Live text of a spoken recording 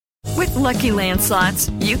With Lucky Land Slots,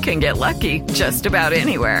 you can get lucky just about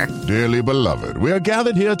anywhere. Dearly beloved, we are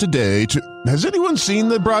gathered here today to... Has anyone seen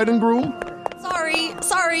the bride and groom?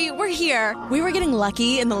 Sorry, we're here. We were getting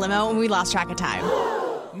lucky in the limo and we lost track of time.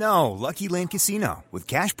 No, Lucky Land Casino, with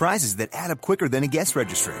cash prizes that add up quicker than a guest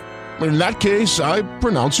registry. In that case, I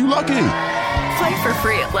pronounce you lucky. Play for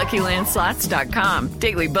free at LuckyLandSlots.com.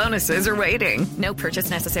 Daily bonuses are waiting. No purchase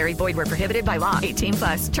necessary. Void where prohibited by law.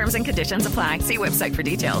 18+. Terms and conditions apply. See website for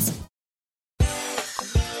details.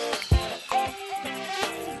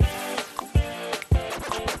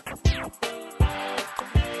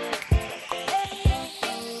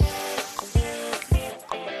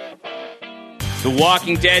 The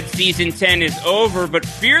Walking Dead Season 10 is over, but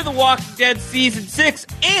Fear the Walking Dead Season 6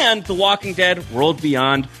 and The Walking Dead World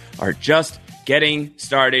Beyond are just getting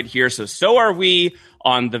started here. So are we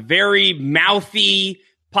on the very mouthy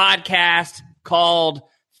podcast called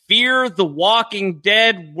Fear the Walking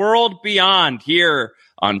Dead World Beyond here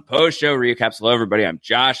on Post Show Recaps. Hello, everybody. I'm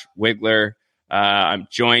Josh Wigler. I'm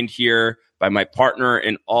joined here by my partner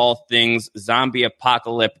in all things zombie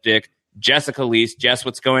apocalyptic, Jessica Leese. Jess,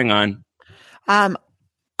 what's going on? I'm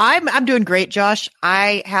doing great, Josh.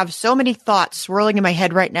 I have so many thoughts swirling in my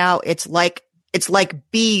head right now. It's like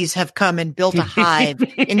bees have come and built a hive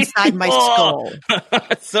inside my skull.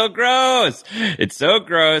 It's so gross. It's so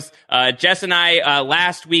gross. Jess and I,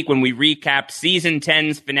 last week when we recapped season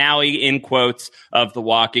 10's finale, in quotes, of The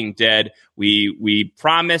Walking Dead, we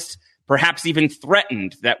promised, perhaps even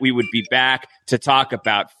threatened, that we would be back to talk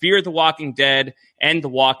about Fear the Walking Dead and The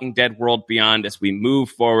Walking Dead World Beyond as we move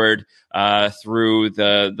forward through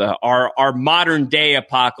our modern day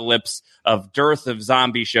apocalypse of dearth of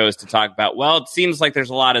zombie shows to talk about. Well, it seems like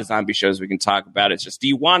there's a lot of zombie shows we can talk about. It's just, do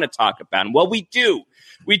you want to talk about them? Well, we do.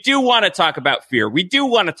 We do want to talk about Fear. We do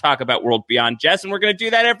want to talk about World Beyond, Jess, and we're going to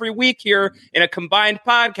do that every week here in a combined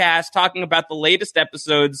podcast talking about the latest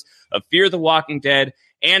episodes of Fear the Walking Dead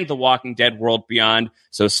and The Walking Dead World Beyond.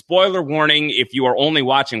 So spoiler warning if you are only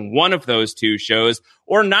watching one of those two shows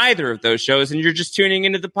or neither of those shows and you're just tuning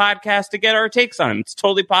into the podcast to get our takes on them. It's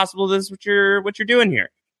totally possible this is what you're doing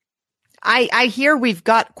here. I hear we've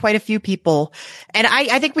got quite a few people, and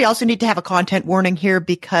I think we also need to have a content warning here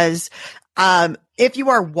because if you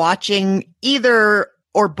are watching either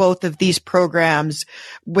or both of these programs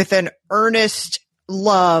with an earnest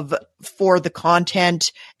love for the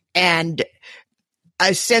content and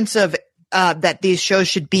a sense of that these shows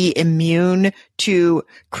should be immune to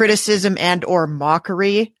criticism and or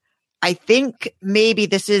mockery, I think maybe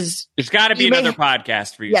this is... There's got to be another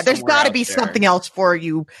podcast for you. Yeah, there's got to be something else for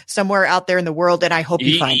you somewhere out there in the world, and I hope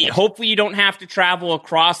you find it. Hopefully you don't have to travel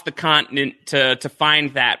across the continent to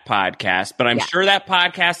find that podcast, but I'm sure that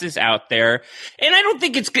podcast is out there. And I don't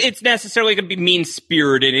think it's necessarily going to be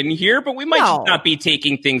mean-spirited in here, but we might just not be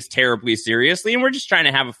taking things terribly seriously, and we're just trying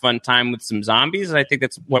to have a fun time with some zombies, and I think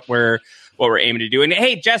that's what we're aiming to do. And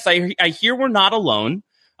hey, Jess, I hear we're not alone.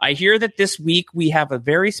 I hear that this week we have a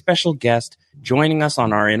very special guest joining us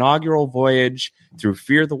on our inaugural voyage through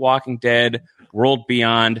Fear the Walking Dead, World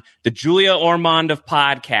Beyond, the Julia Ormond of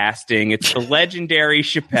podcasting. It's the legendary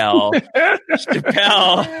Chappelle.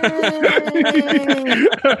 Chappelle.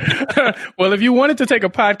 Well, if you wanted to take a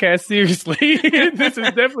podcast seriously, this is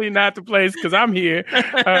definitely not the place because I'm here.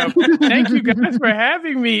 Thank you guys for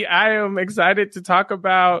having me. I am excited to talk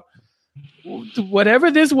about whatever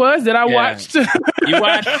this was that I watched. You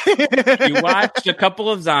watched a couple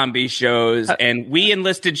of zombie shows, and we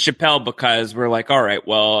enlisted Chappelle because we're like, all right,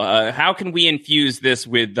 well, how can we infuse this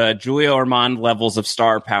with Julia Ormond levels of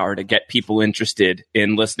star power to get people interested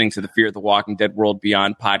in listening to the Fear the Walking Dead World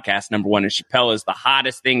Beyond podcast? Number one, and Chappelle is the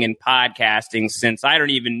hottest thing in podcasting since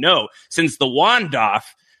the Wandoff.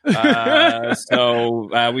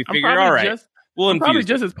 So we figured, all right. I'm probably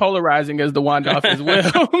just as polarizing as the Wandoff as well.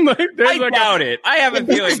 I doubt it. I have a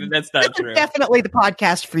feeling that's not true. Definitely the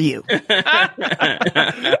podcast for you.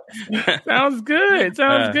 Sounds good.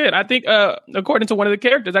 Good. I think, according to one of the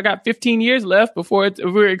characters, I got 15 years left before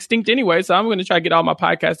we're extinct anyway. So I'm going to try to get all my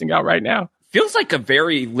podcasting out right now. Feels like a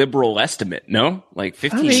very liberal estimate, no? Like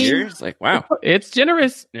 15 years? Like, wow. It's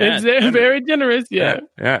generous. Yeah, it's very generous. Yeah.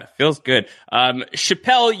 Feels good.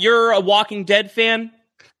 Chappelle, you're a Walking Dead fan?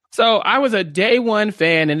 So I was a day one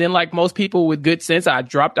fan, and then like most people with good sense, I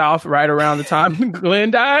dropped off right around the time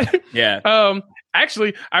Glenn died. Yeah.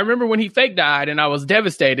 Actually, I remember when he fake died, and I was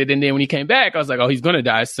devastated. And then when he came back, I was like, oh, he's going to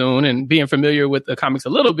die soon. And being familiar with the comics a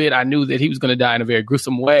little bit, I knew that he was going to die in a very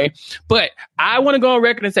gruesome way. But I want to go on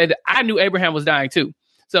record and say that I knew Abraham was dying too.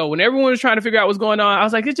 So when everyone was trying to figure out what's going on, I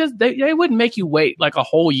was like, they wouldn't make you wait like a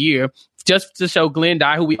whole year just to show Glenn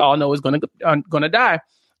die, who we all know is going to die.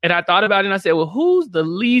 And I thought about it and I said, well, who's the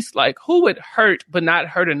least, like, who would hurt but not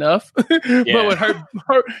hurt enough, but would hurt,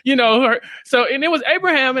 hurt. So, and it was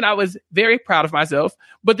Abraham, and I was very proud of myself.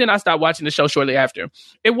 But then I stopped watching the show shortly after.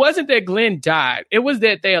 It wasn't that Glenn died. It was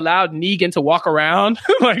that they allowed Negan to walk around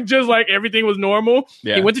just like everything was normal.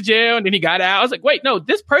 Yeah. He went to jail and then he got out. I was like, wait, no,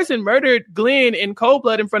 this person murdered Glenn in cold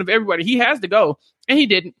blood in front of everybody. He has to go. And he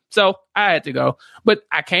didn't. So I had to go. But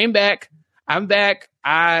I came back. I'm back.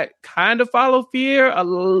 I kind of follow Fear a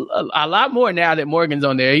lot more now that Morgan's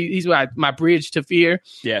on there. He's my bridge to Fear.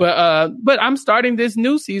 Yeah. But I'm starting this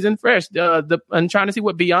new season fresh. I'm trying to see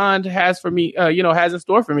what Beyond has for me. Has in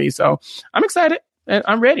store for me. So I'm excited and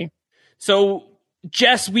I'm ready. So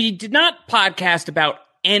Jess, we did not podcast about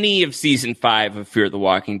any of season 5 of Fear the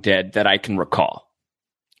Walking Dead that I can recall.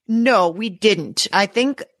 No, we didn't. I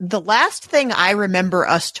think the last thing I remember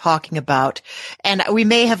us talking about, and we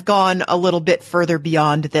may have gone a little bit further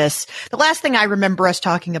beyond this, the last thing I remember us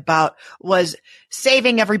talking about was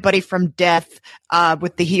saving everybody from death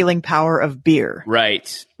with the healing power of beer. Right.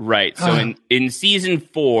 So in season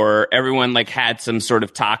 4, everyone had some sort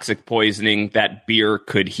of toxic poisoning that beer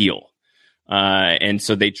could heal. And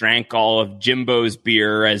so they drank all of Jimbo's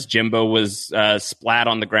beer as Jimbo was splat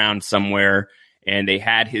on the ground somewhere. And they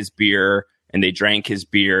had his beer and they drank his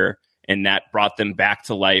beer and that brought them back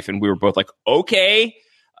to life. And we were both like, okay,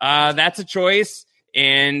 that's a choice.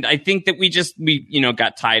 And I think that we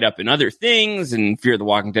got tied up in other things and Fear the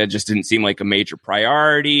Walking Dead just didn't seem like a major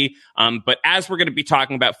priority. But as we're going to be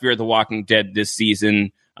talking about Fear the Walking Dead this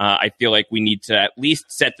season, I feel like we need to at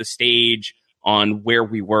least set the stage on where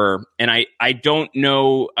we were. And I don't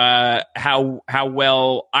know how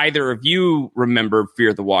well either of you remember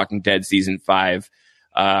Fear the Walking Dead season 5.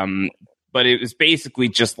 But it was basically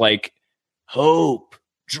just like hope,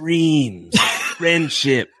 dreams,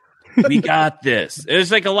 friendship. We got this. It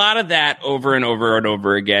was like a lot of that over and over and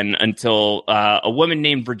over again until a woman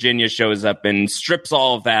named Virginia shows up and strips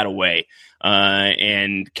all of that away.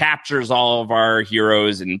 And captures all of our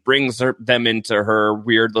heroes and brings them into her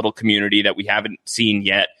weird little community that we haven't seen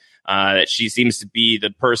yet. That she seems to be the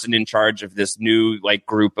person in charge of this new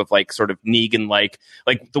group of sort of Negan like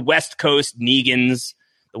the West Coast Negans,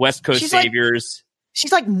 the West Coast Saviors.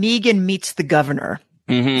 She's like Negan meets the governor.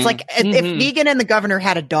 Mm-hmm. It's like if Negan and the governor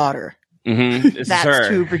had a daughter. Mm-hmm. That's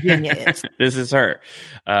who Virginia is. This is her.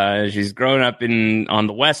 She's grown up on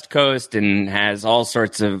the West Coast and has all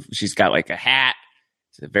sorts of. She's got a hat.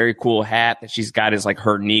 It's a very cool hat that she's got is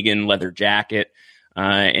her Negan leather jacket.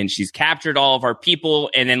 And she's captured all of our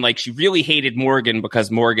people. And then she really hated Morgan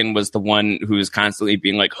because Morgan was the one who was constantly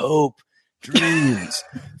being like, hope, dreams,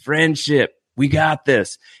 friendship. We got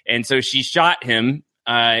this. And so she shot him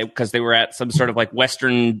because they were at some sort of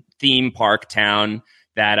Western theme park town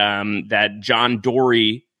that John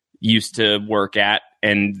Dory used to work at,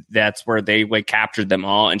 and that's where they captured them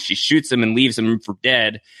all, and she shoots him and leaves him for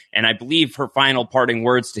dead. And I believe her final parting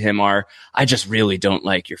words to him are, I just really don't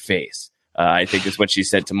like your face. I think is what she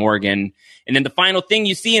said to Morgan. And then the final thing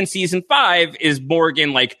you see in season 5 is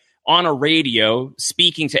Morgan on a radio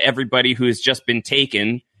speaking to everybody who has just been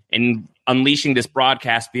taken and unleashing this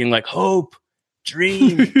broadcast being hope,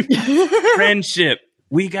 dream, friendship.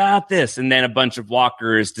 We got this. And then a bunch of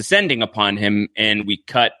walkers descending upon him, and we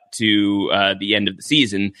cut to the end of the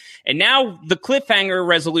season. And now the cliffhanger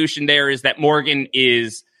resolution there is that Morgan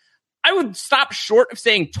is, I would stop short of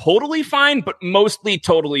saying totally fine, but mostly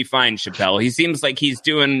totally fine, Chappelle. He seems like he's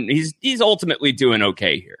ultimately doing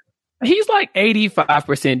okay here. He's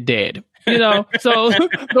 85% dead. So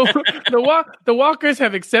the walkers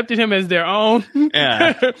have accepted him as their own.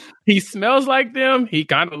 Yeah. He smells like them. He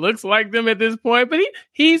kind of looks like them at this point, but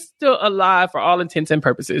he's still alive for all intents and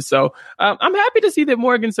purposes. So I'm happy to see that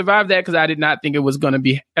Morgan survived that because I did not think it was going to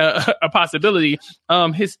be a possibility.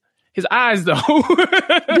 His eyes, though.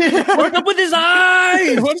 What's up with his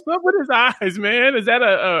eyes? What's up with his eyes, man? Is that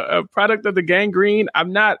a product of the gangrene?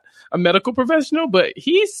 I'm not a medical professional, but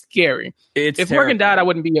he's scary. If Morgan died, I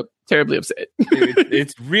wouldn't be terribly upset.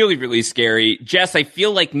 It's really, really scary. Jess, I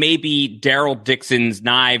feel like maybe Daryl Dixon's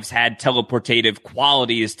knives had teleportative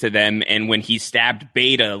qualities to them, and when he stabbed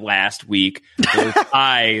Beta last week, those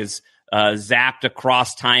eyes zapped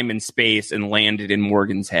across time and space and landed in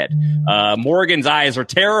Morgan's head. Morgan's eyes are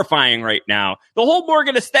terrifying right now. The whole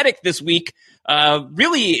Morgan aesthetic this week,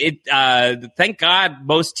 thank God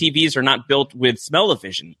most TVs are not built with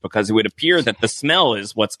smell-o-vision, because it would appear that the smell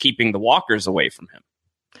is what's keeping the walkers away from him.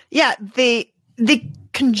 Yeah, the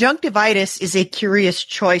conjunctivitis is a curious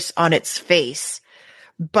choice on its face,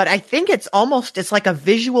 but I think it's like a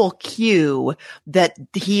visual cue that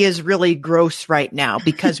he is really gross right now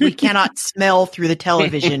because we cannot smell through the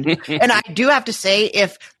television. And I do have to say,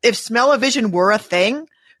 if smell-o-vision were a thing,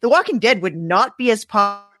 The Walking Dead would not be as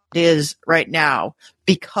popular as it is right now,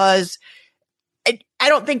 because I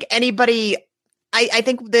don't think anybody, I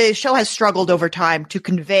think the show has struggled over time to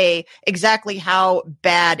convey exactly how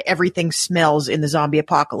bad everything smells in the zombie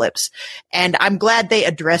apocalypse. And I'm glad they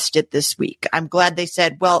addressed it this week. I'm glad they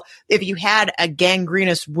said, well, if you had a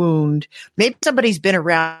gangrenous wound, maybe somebody's been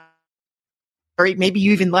around, or maybe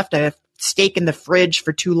you even left a steak in the fridge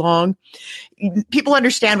for too long. People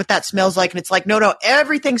understand what that smells like. And it's like, no,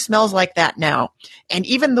 everything smells like that now. And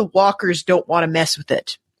even the walkers don't want to mess with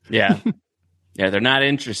it. Yeah. Yeah, they're not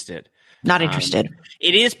interested. Not interested.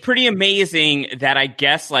 It is pretty amazing that I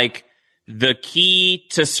guess like the key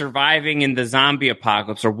to surviving in the zombie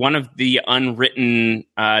apocalypse, or one of the unwritten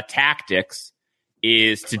tactics,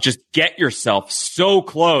 is to just get yourself so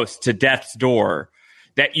close to death's door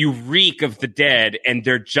that you reek of the dead and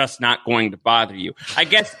they're just not going to bother you. I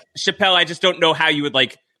guess, Chappelle, I just don't know how you would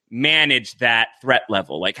like manage that threat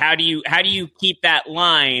level. Like, how do you keep that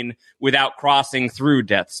line without crossing through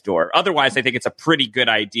death's door? Otherwise, I think it's a pretty good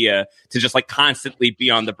idea to just like constantly be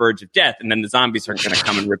on the verge of death, and then the zombies are going to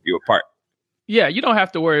come and rip you apart. Yeah, you don't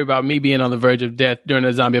have to worry about me being on the verge of death during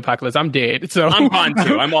the zombie apocalypse. I'm dead. So I'm gone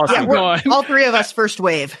too. I'm also gone. All three of us first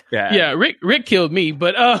wave. Yeah. Rick killed me,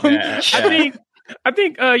 but I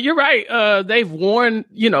think you're right. They've worn,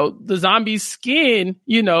 the zombie's skin,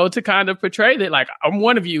 to kind of portray that like, I'm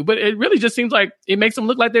one of you, but it really just seems like it makes them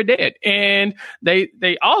look like they're dead. And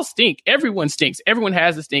they all stink. Everyone stinks. Everyone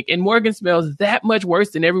has a stink. And Morgan smells that much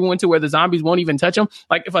worse than everyone, to where the zombies won't even touch him.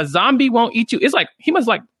 Like, if a zombie won't eat you, it's like, he must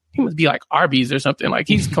be like Arby's or something. Like,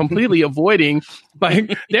 he's completely avoiding,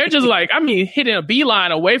 like, they're just like, hitting a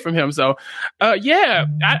beeline away from him. So, I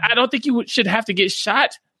don't think you should have to get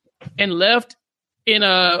shot and left in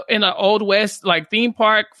a Old West like theme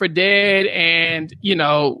park for dead and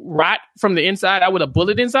rot from the inside out with a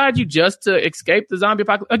bullet inside you just to escape the zombie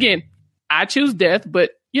apocalypse. Again, I choose death,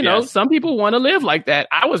 but some people want to live like that.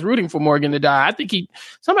 I was rooting for Morgan to die. I think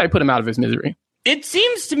somebody put him out of his misery. It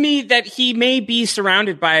seems to me that he may be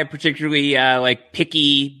surrounded by a particularly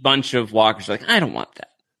picky bunch of walkers. Like, I don't want that.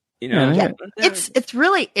 Yeah. It's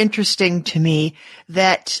really interesting to me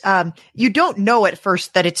that you don't know at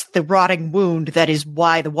first that it's the rotting wound that is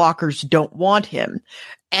why the walkers don't want him.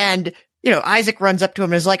 And, Isaac runs up to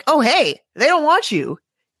him and is like, oh, hey, they don't want you.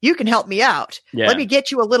 You can help me out. Yeah. Let me get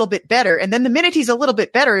you a little bit better. And then the minute he's a little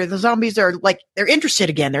bit better, the zombies are like, they're interested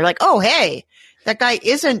again. They're like, oh, hey, that guy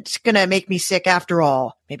isn't going to make me sick after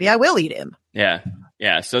all. Maybe I will eat him. Yeah.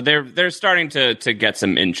 Yeah, so they're starting to get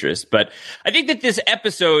some interest, but I think that this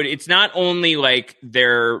episode, it's not only like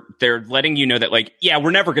they're letting you know that like, yeah, we're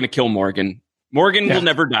never going to kill Morgan. Morgan will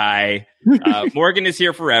never die. Morgan is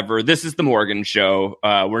here forever. This is the Morgan show.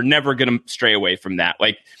 We're never going to stray away from that.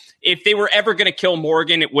 Like, if they were ever going to kill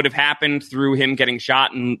Morgan, it would have happened through him getting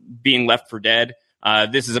shot and being left for dead.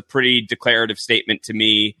 This is a pretty declarative statement to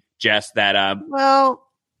me, Jess, that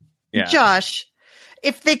Josh,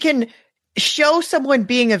 if they can show someone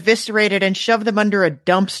being eviscerated and shove them under a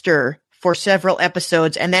dumpster for several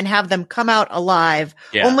episodes and then have them come out alive,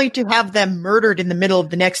 only to have them murdered in the middle of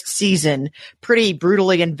the next season pretty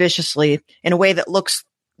brutally and viciously in a way that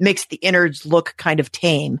makes the innards look kind of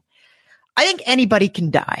tame. I think anybody can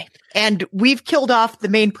die. And we've killed off the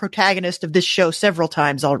main protagonist of this show several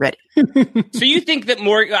times already. So you think that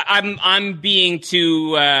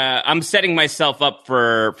I'm setting myself up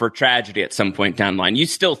for tragedy at some point down the line. You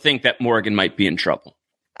still think that Morgan might be in trouble?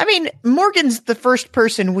 I mean, Morgan's the first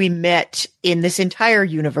person we met in this entire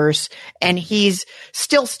universe, and he's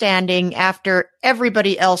still standing after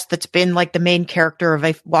everybody else that's been like the main character of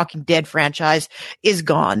a Walking Dead franchise is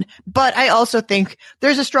gone. But I also think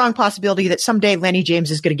there's a strong possibility that someday Lenny James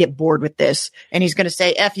is going to get bored with this, and he's going to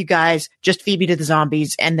say, F you guys, just feed me to the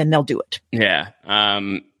zombies, and then they'll do it. Yeah.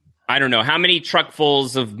 I don't know. How many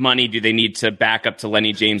truckfuls of money do they need to back up to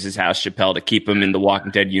Lenny James's house, Chappelle, to keep him in the Walking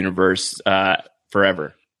Dead universe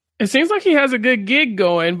forever? It seems like he has a good gig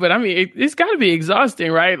going, but I mean, it's got to be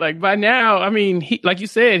exhausting, right? Like by now, I mean, like you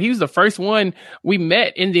said, he was the first one we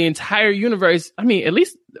met in the entire universe. I mean, at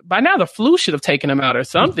least by now the flu should have taken him out or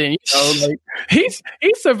something. Like he's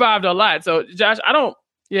survived a lot. So Josh, I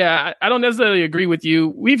don't necessarily agree with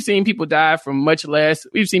you. We've seen people die from much less.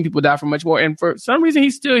 We've seen people die from much more. And for some reason,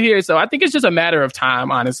 he's still here. So I think it's just a matter of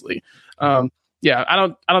time, honestly. Yeah, I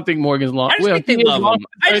don't think Morgan's long. I just think they love him.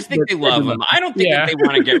 I just think they love him. I don't think that they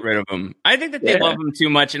want to get rid of him. I think that they love him too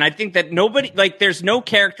much, and I think that there's no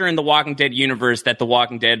character in the Walking Dead universe that the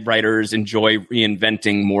Walking Dead writers enjoy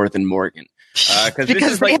reinventing more than Morgan.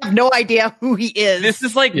 Because they have no idea who he is. This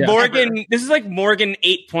is like Morgan. This is like Morgan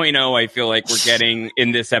 8.0. I feel like we're getting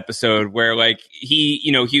in this episode where like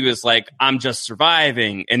he was like, I'm just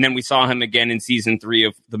surviving. And then we saw him again in season 3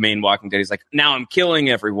 of the main Walking Dead. He's like, now I'm killing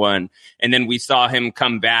everyone. And then we saw him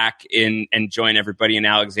come back and join everybody in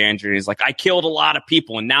Alexandria. He's like, I killed a lot of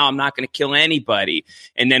people and now I'm not going to kill anybody.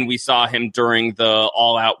 And then we saw him during the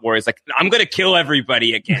All Out War. He's like, I'm going to kill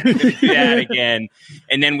everybody again. I'm going to do that again.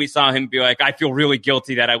 And then we saw him be like, I feel really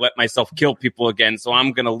guilty that I let myself kill people again, so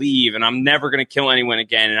I'm going to leave and I'm never going to kill anyone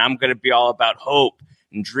again, and I'm going to be all about hope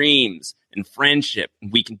and dreams and friendship.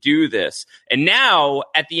 We can do this. And now,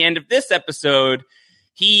 at the end of this episode,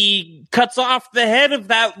 he cuts off the head of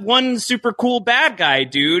that one super cool bad guy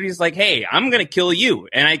dude. He's like, hey, I'm going to kill you.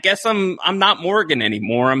 And I guess I'm not Morgan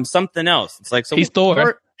anymore. I'm something else. It's like, so he's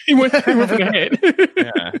Thor. He went for the head.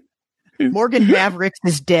 Yeah. Morgan Mavericks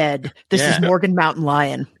is dead. This is Morgan Mountain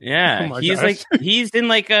Lion. Yeah, he's in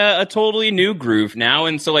like a totally new groove now,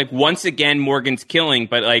 and so like once again Morgan's killing,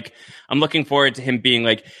 but like I'm looking forward to him being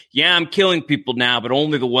like, yeah, I'm killing people now, but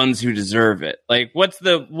only the ones who deserve it. Like, what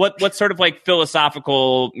sort of like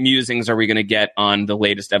philosophical musings are we going to get on the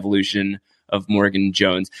latest evolution of Morgan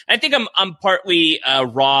Jones? I think I'm partly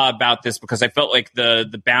raw about this because I felt like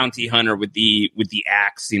the bounty hunter with the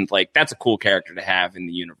axe seemed like that's a cool character to have in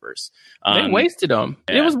the universe. They wasted him.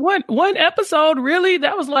 Yeah. It was one episode, really.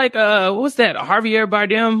 That was like what was that? Javier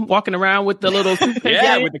Bardem walking around with the little with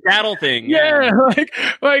the cattle thing. Yeah,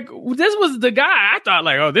 like this was the guy. I thought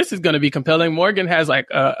like, oh, this is going to be compelling. Morgan has like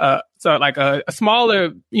a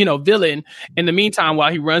smaller villain in the meantime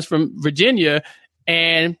while he runs from Virginia,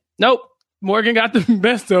 and nope. Morgan got the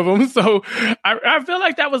best of him. So I feel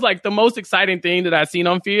like that was like the most exciting thing that I've seen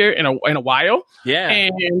on Fear in a while. Yeah.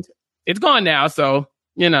 And it's gone now. So,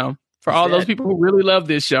 for all those people who really love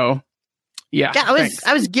this show. Yeah.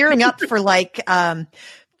 I was gearing up for Fear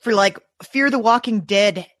the Walking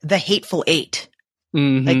Dead, The Hateful Eight.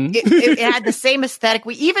 Mm-hmm. Like it had the same aesthetic.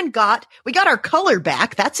 We got our color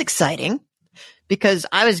back. That's exciting. Because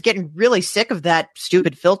I was getting really sick of that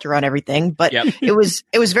stupid filter on everything, but it was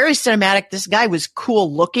very cinematic. This guy was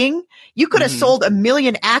cool looking. You could have sold 1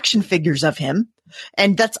 million action figures of him.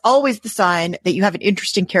 And that's always the sign that you have an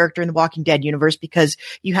interesting character in the Walking Dead universe because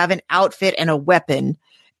you have an outfit and a weapon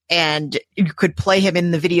and you could play him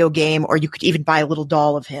in the video game or you could even buy a little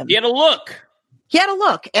doll of him. He had a look.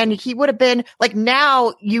 And he would have been like,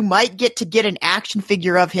 now you might get an action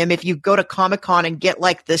figure of him if you go to Comic-Con and get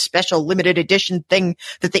like the special limited edition thing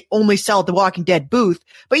that they only sell at the Walking Dead booth.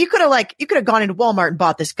 But you could have gone into Walmart and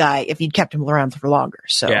bought this guy if you'd kept him around for longer.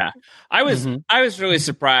 So yeah, I was really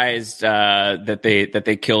surprised that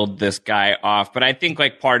they killed this guy off. But I think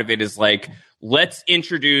like part of it is like, let's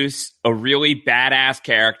introduce a really badass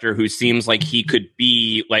character who seems like he could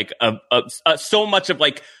be like a so much of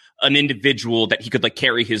like an individual that he could like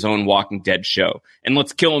carry his own Walking Dead show, and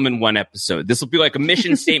let's kill him in one episode. This will be like a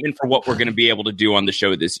mission statement for what we're going to be able to do on the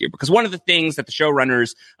show this year. Because one of the things that the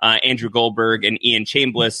showrunners, Andrew Goldberg and Ian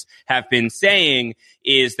Chambliss, have been saying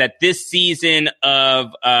is that this season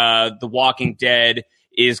of The Walking Dead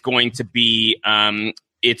is going to be,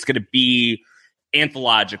 it's going to be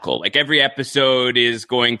anthological. Like every episode is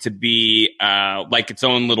going to be like its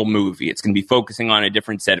own little movie. It's going to be focusing on a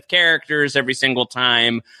different set of characters every single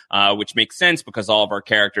time, which makes sense because all of our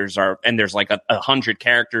characters are, and there's like 100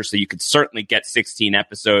 characters, so you could certainly get 16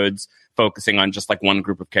 episodes focusing on just like one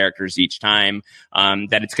group of characters each time.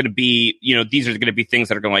 That it's going to be, these are going to be things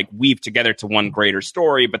that are going to like weave together to one greater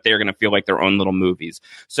story, but they're going to feel like their own little movies.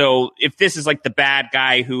 So if this is like the bad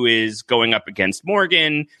guy who is going up against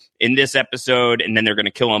Morgan in this episode, and then they're going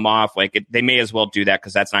to kill him off, like they may as well do that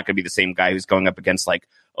because that's not going to be the same guy who's going up against like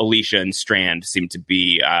Alicia and Strand seem to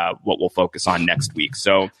be what we'll focus on next week.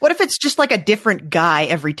 So what if it's just like a different guy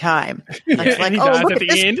every time? It's like, look at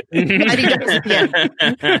the end. And he does at the end.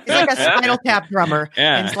 He's like a Spinal Tap drummer.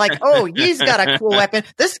 Yeah. And it's like, oh, he's got a cool weapon.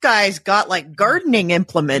 This guy's got like gardening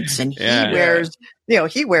implements and he wears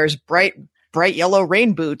bright yellow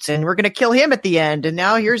rain boots, and we're going to kill him at the end. And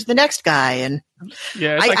now here's the next guy. And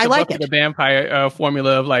yeah, it's like I like the vampire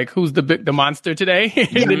formula of like, who's the monster today?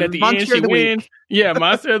 And then at the end, she wins. Yeah,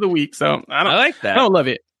 monster of the week. So I like that. I don't love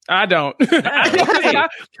it. I don't.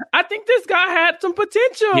 I think this guy had some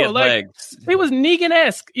potential. He had legs. He was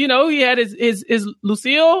Negan-esque. He had his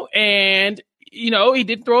Lucille, and he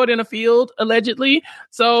did throw it in a field allegedly.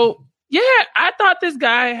 So Yeah, I thought this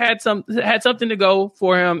guy had something to go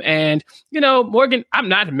for him. And, Morgan, I'm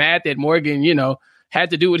not mad that Morgan, had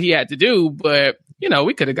to do what he had to do, but,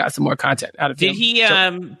 we could have got some more content out of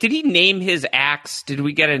him. Did he name his axe? Did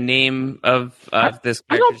we get a name of this character's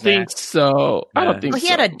I don't think axe? so. I don't think Well, he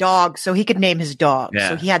so. had a dog, so he could name his dog. Yeah.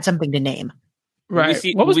 So he had something to name. Right.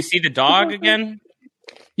 Will we see the dog again?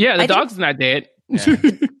 Yeah, the dog's not dead. Yeah.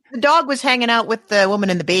 The dog was hanging out with the woman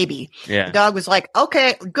and the baby. Yeah. The dog was like,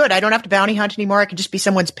 okay, good. I don't have to bounty hunt anymore. I can just be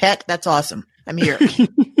someone's pet. That's awesome. I'm here.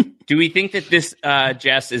 Do we think that this,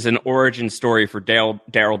 Jess, is an origin story for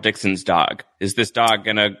Daryl Dixon's dog? Is this dog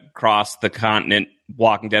going to cross the continent,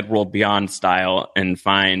 Walking Dead World Beyond style, and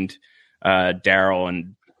find Daryl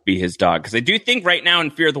and be his dog? Because I do think right now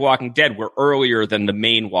in Fear the Walking Dead, we're earlier than the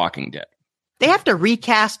main Walking Dead. They have to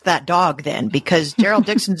recast that dog then, because Daryl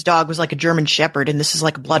Dixon's dog was like a German Shepherd and this is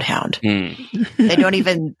like a bloodhound. They don't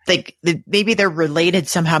even think maybe they're related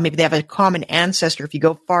somehow. Maybe they have a common ancestor if you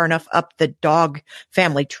go far enough up the dog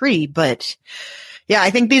family tree. But yeah,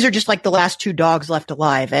 I think these are just like the last two dogs left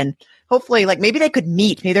alive. And hopefully, like maybe they could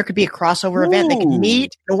meet. Maybe there could be a crossover event. They could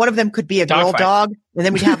meet, and one of them could be a girl dog. And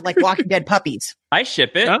then we'd have like Walking Dead puppies. I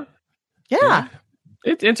ship it. Huh? Yeah.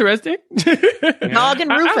 It's interesting. Dog and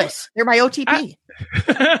Rufus. They're my OTP.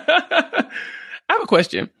 I have a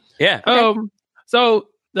question. Yeah. So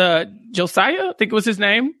the Josiah, I think it was his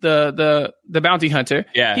name, the bounty hunter.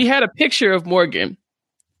 Yeah. He had a picture of Morgan,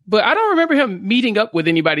 but I don't remember him meeting up with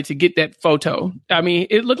anybody to get that photo. I mean,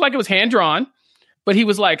 it looked like it was hand drawn, but he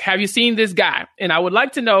was like, "Have you seen this guy?" And I would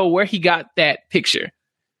like to know where he got that picture.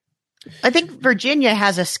 I think Virginia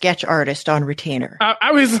has a sketch artist on retainer.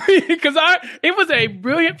 I was because it was a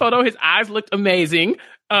brilliant photo. His eyes looked amazing.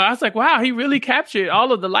 I was like, wow, he really captured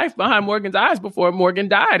all of the life behind Morgan's eyes before Morgan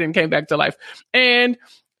died and came back to life. And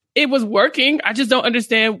it was working. I just don't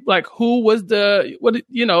understand, like, who was the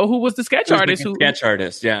sketch artist? Sketch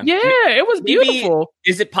artist, yeah. Yeah, it was beautiful.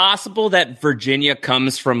 Is it possible that Virginia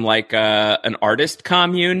comes from like an artist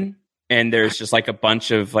commune, and there's just like a bunch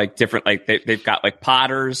of like different, like they've got like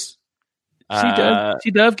potters?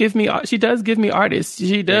 She does give me artists.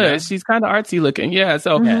 She does. Yeah. She's kind of artsy looking. Yeah.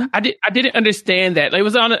 So I didn't understand that.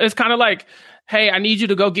 It's kind of like, hey, I need you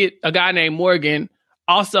to go get a guy named Morgan.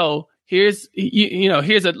 Also, here's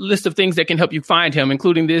a list of things that can help you find him,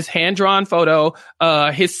 including this hand drawn photo,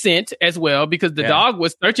 his scent as well, because the dog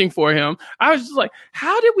was searching for him. I was just like,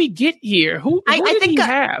 how did we get here? Who did he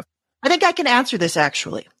have? I think I can answer this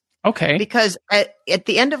actually. Okay. Because at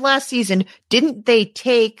the end of last season, didn't they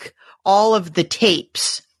take all of the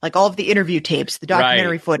tapes, like all of the interview tapes, the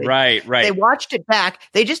documentary footage. Right. They watched it back.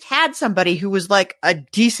 They just had somebody who was like a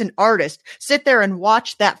decent artist sit there and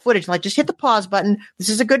watch that footage. Like, just hit the pause button. This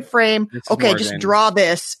is a good frame. Okay, Morgan. Just draw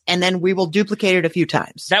this, and then we will duplicate it a few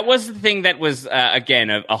times. That was the thing that was, again,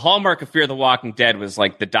 a hallmark of Fear the Walking Dead was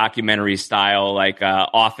like the documentary style, like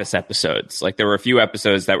Office episodes. Like there were a few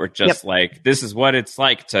episodes that were just like, this is what it's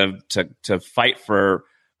like to fight for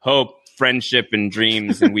hope, friendship, and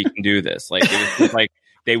dreams, and we can do this. Like it was just like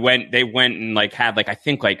they went and like had like I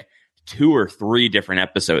think like 2 or 3 different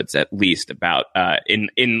episodes at least about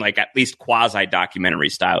in like at least quasi documentary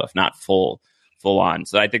style, if not full on.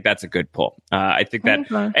 So I think that's a good pull. I think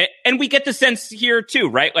that and we get the sense here too,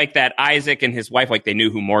 right? Like that Isaac and his wife, like they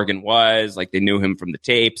knew who Morgan was, like they knew him from the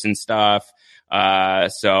tapes and stuff.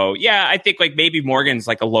 So yeah, I think like maybe Morgan's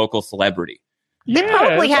like a local celebrity. They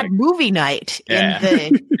probably had movie night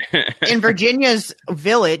in Virginia's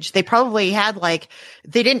village. They probably had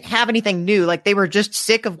they didn't have anything new. Like they were just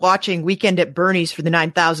sick of watching Weekend at Bernie's for the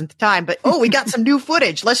 9,000th time. But we got some new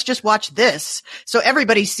footage. Let's just watch this. So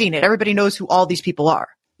everybody's seen it. Everybody knows who all these people are.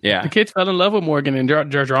 Yeah, the kids fell in love with Morgan and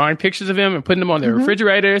they're drawing pictures of him and putting them on their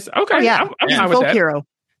refrigerators. Okay, I'm fine with that. Hero.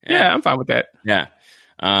 Yeah, I'm fine with that. Yeah.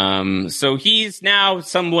 So he's now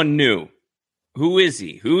someone new. Who is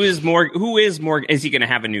he? Who is Morgan? Is he going to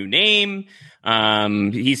have a new name?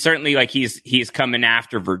 He's certainly he's coming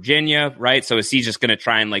after Virginia, right? So is he just going to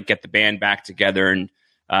try and get the band back together and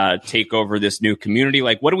take over this new community?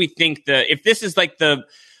 Like, what do we think if this is like the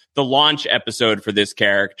launch episode for this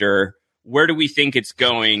character, where do we think it's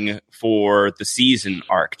going for the season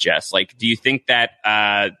arc, Jess? Like, do you think that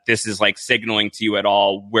this is signaling to you at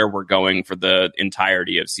all where we're going for the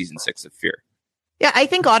entirety of season 6 of Fear? Yeah, I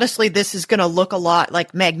think honestly, this is going to look a lot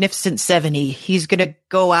like Magnificent 70. He's going to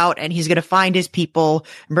go out and he's going to find his people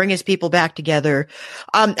and bring his people back together.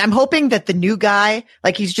 I'm hoping that the new guy,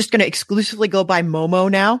 he's just going to exclusively go by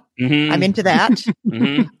Momo now. Mm-hmm. I'm into that.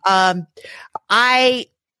 Mm-hmm. I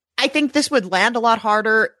think this would land a lot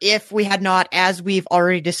harder if we had not, as we've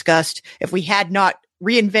already discussed, if we had not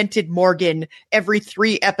reinvented Morgan every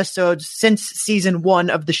 3 episodes since season 1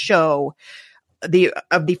 of the show, of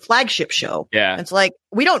the flagship show. Yeah. It's like,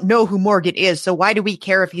 we don't know who Morgan is, so why do we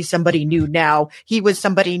care if he's somebody new now? He was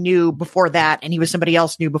somebody new before that, and he was somebody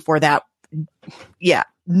else new before that. Yeah,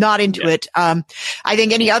 not into it. I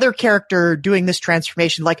think any other character doing this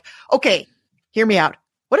transformation, like, okay, hear me out.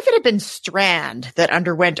 What if it had been Strand that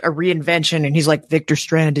underwent a reinvention and he's like, Victor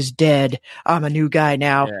Strand is dead. I'm a new guy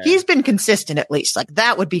now. Yeah. He's been consistent at least. Like,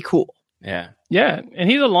 that would be cool. Yeah. Yeah. And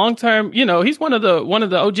he's a long-term, he's one of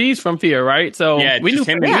the OGs from Fear, right? So yeah, we knew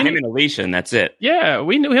him and Alicia, and that's it. Yeah.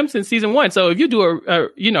 We knew him since season 1. So if you do a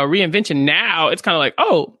reinvention now, it's kind of like,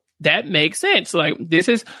 oh, that makes sense. Like,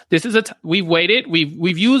 we've waited.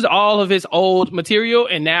 We've used all of his old material,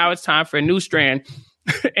 and now it's time for a new strand.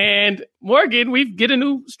 And Morgan, we get a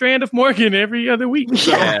new strand of Morgan every other week.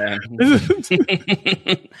 So. Yeah.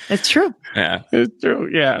 It's true. Yeah. It's true.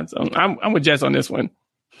 Yeah. So I'm with Jess on this one.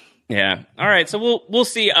 Yeah. All right. So we'll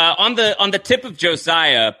see. On the tip of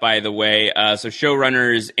Josiah, by the way, so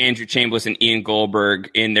showrunners Andrew Chambliss and Ian Goldberg,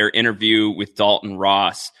 in their interview with Dalton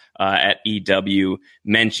Ross at EW,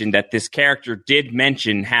 mentioned that this character did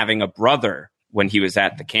mention having a brother when he was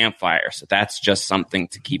at the campfire. So that's just something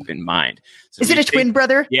to keep in mind. So is it a twin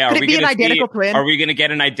brother? Yeah. Could it be an identical twin? Are we going to get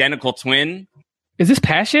an identical twin? Is this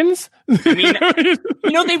Passions? I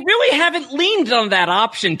mean, they really haven't leaned on that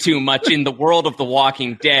option too much in the world of The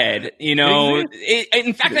Walking Dead.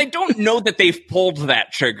 In fact, I don't know that they've pulled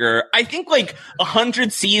that trigger. I think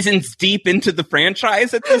 100 seasons deep into the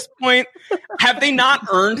franchise at this point, have they not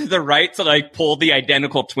earned the right to pull the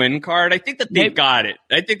identical twin card? I think that they've got it.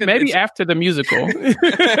 I think that maybe after the musical,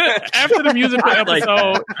 after the musical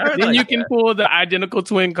episode, then you can pull the identical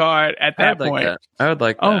twin card at that point. I would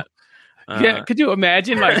like that. Yeah, could you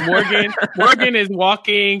imagine Morgan is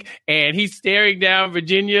walking and he's staring down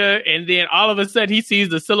Virginia, and then all of a sudden he sees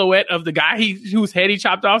the silhouette of the guy whose head he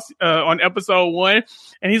chopped off on episode 1,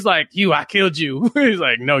 and he's like, I killed you. He's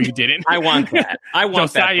like, no, you didn't. I want that. I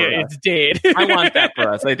want Josiah that for us. is dead. I want that for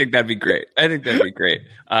us. I think that'd be great. I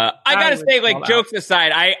gotta say, jokes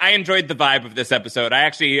aside, I enjoyed the vibe of this episode. I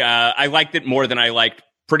actually I liked it more than I liked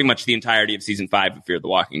pretty much the entirety of season 5 of Fear the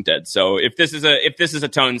Walking Dead. So if this is a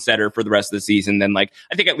tone setter for the rest of the season, then I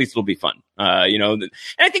think at least it'll be fun. And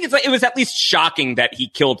I think it was at least shocking that he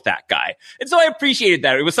killed that guy. And so I appreciated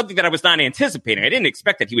that. It was something that I was not anticipating. I didn't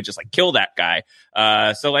expect that he would just all that guy.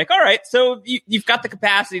 All right, so you've got the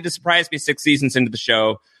capacity to surprise me 6 seasons into the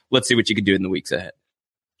show. Let's see what you can do in the weeks ahead.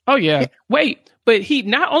 Oh yeah. Wait, but he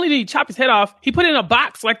not only did he chop his head off, he put it in a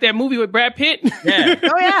box like that movie with Brad Pitt. Yeah.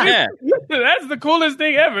 Oh yeah. That's the coolest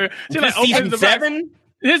thing ever. She season 7?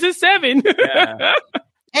 This is 7. Yeah.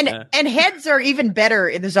 And heads are even better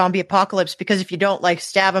in the zombie apocalypse, because if you don't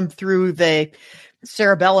stab them through the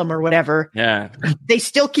cerebellum or whatever, yeah, they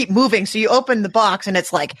still keep moving. So you open the box and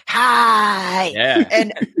it's like, hi. Yeah.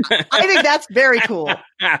 And I think that's very cool.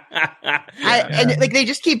 And they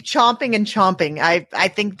just keep chomping and chomping. I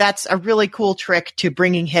think that's a really cool trick to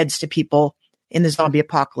bringing heads to people in the zombie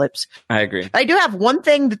apocalypse. I agree. I do have one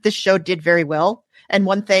thing that this show did very well, and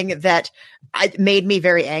one thing that made me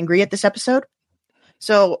very angry at this episode.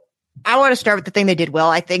 So I want to start with the thing they did well.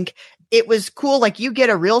 I think it was cool. You get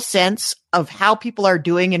a real sense of how people are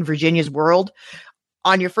doing in Virginia's world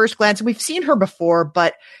on your first glance. And we've seen her before,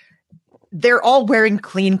 but they're all wearing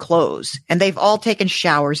clean clothes and they've all taken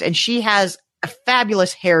showers, and she has a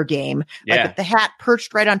fabulous hair game. Yeah. With the hat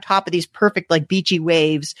perched right on top of these perfect, beachy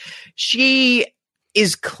waves. She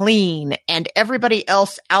is clean, and everybody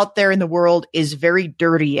else out there in the world is very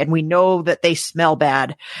dirty, and we know that they smell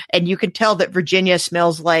bad. And you can tell that Virginia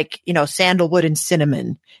smells like, sandalwood and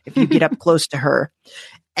cinnamon if you get up close to her.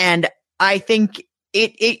 And I think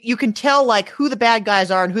you can tell who the bad guys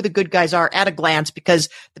are and who the good guys are at a glance, because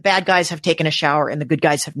the bad guys have taken a shower and the good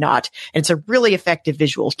guys have not. And it's a really effective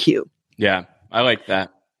visual cue. Yeah, I like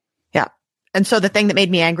that. Yeah. And so the thing that made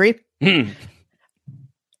me angry,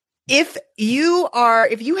 if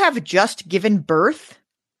you have just given birth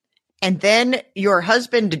and then your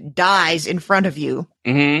husband dies in front of you,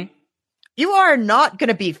 you are not going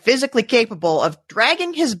to be physically capable of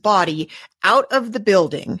dragging his body out of the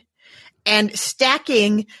building and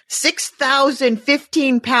stacking 6,000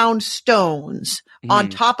 15-pound stones on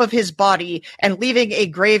top of his body and leaving a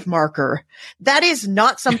grave marker. That is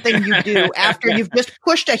not something you do after you've just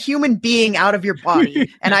pushed a human being out of your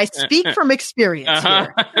body. And I speak from experience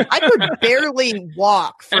here. I could barely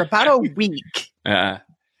walk for about a week.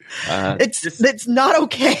 It's not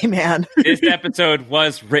okay, man. This episode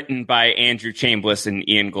was written by Andrew Chambliss and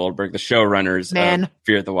Ian Goldberg, the showrunners of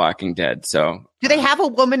Fear the Walking Dead. So, do they have a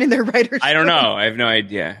woman in their writers? I don't know. I have no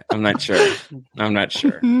idea. I'm not sure.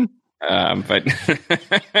 But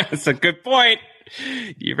it's a good point.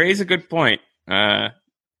 You raise a good point.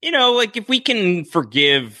 Like if we can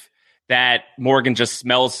forgive that Morgan just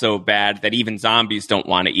smells so bad that even zombies don't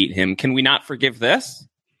want to eat him, can we not forgive this?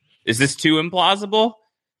 Is this too implausible?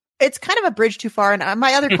 It's kind of a bridge too far. And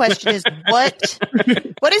my other question is,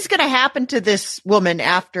 what is going to happen to this woman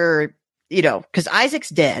after, because Isaac's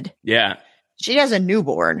dead. Yeah. She has a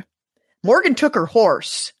newborn. Morgan took her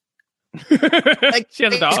horse. Like, she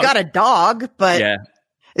has a dog. She's got a dog, but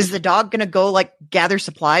is the dog going to go gather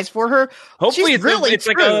supplies for her? Hopefully it's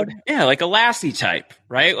screwed. like a Lassie type,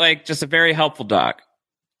 right? Like just a very helpful dog.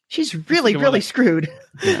 She's really screwed.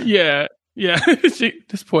 Yeah.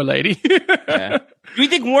 This poor lady. Yeah. Do you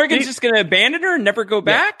think Morgan's just going to abandon her and never go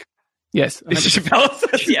back? Yes. Chappelle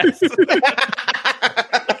says yes. Do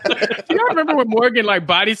you remember when Morgan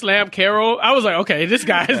body slammed Carol? I was like, okay, this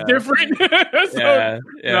guy is different.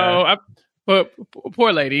 No, but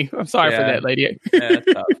poor lady. I'm sorry for that lady.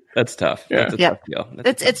 That's tough. Yeah. That's a tough deal.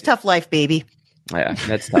 It's tough life, baby. Yeah,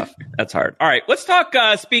 that's tough. That's hard. All right, let's talk.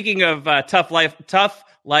 Speaking of tough life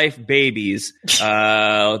babies,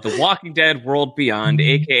 The Walking Dead World Beyond,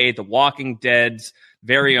 aka The Walking Dead's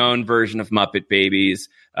very own version of Muppet Babies.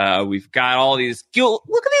 We've got all these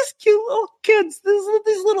look at these cute little kids,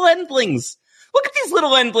 these little endlings. Look at these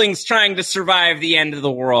little endlings trying to survive the end of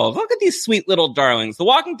the world. Look at these sweet little darlings. The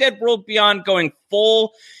Walking Dead World Beyond going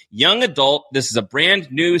full young adult. This is a brand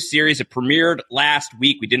new series. It premiered last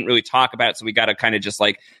week. We didn't really talk about it, so we got to kind of just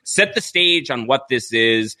set the stage on what this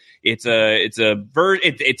is.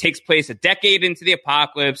 It takes place a decade into the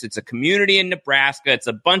apocalypse. It's a community in Nebraska. It's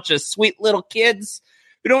a bunch of sweet little kids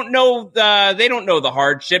who don't know the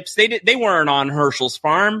hardships. They weren't on Herschel's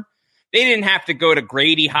farm. They didn't have to go to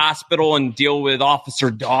Grady Hospital and deal with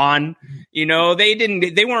Officer Dawn. They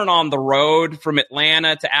weren't on the road from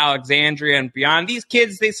Atlanta to Alexandria and beyond. These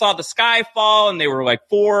kids, they saw the sky fall and they were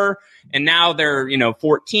 4, and now they're,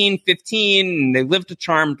 14, 15, and they lived a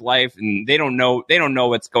charmed life and they don't know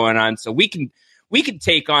what's going on. So we can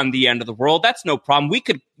take on the end of the world. That's no problem. We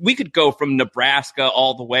could go from Nebraska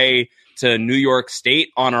all the way to New York State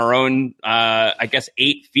on our own, 8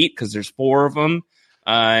 feet, because there's 4 of them.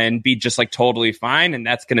 And be just totally fine, and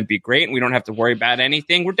that's going to be great, and we don't have to worry about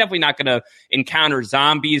anything. We're definitely not going to encounter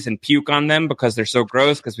zombies and puke on them because they're so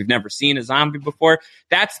gross, because we've never seen a zombie before.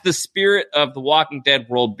 That's the spirit of The Walking Dead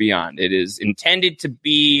World Beyond. It is intended to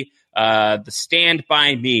be the Stand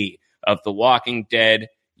By Me of The Walking Dead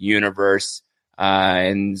universe,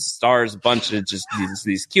 and stars a bunch of just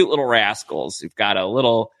these cute little rascals who've got a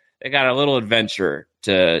little adventure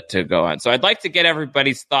to go on. So I'd like to get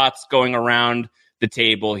everybody's thoughts going around the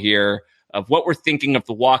table here of what we're thinking of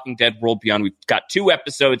The Walking Dead World Beyond. We've got 2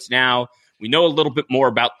 episodes now. We know a little bit more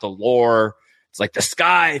about the lore. It's the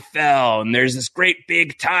sky fell and there's this great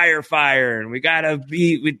big tire fire, and we gotta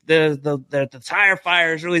be with the tire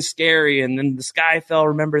fire is really scary, and then the sky fell.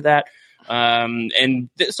 Remember that?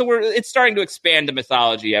 So it's starting to expand the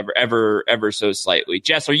mythology ever so slightly.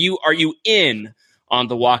 Jess, are you in on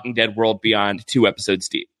The Walking Dead World Beyond 2 episodes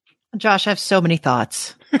deep? Josh, I have so many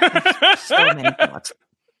thoughts.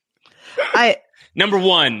 Number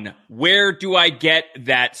 1, where do I get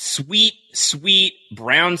that sweet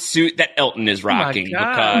brown suit that Elton is rocking?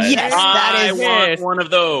 Because yes, I want one of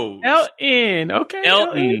those. Elton, okay.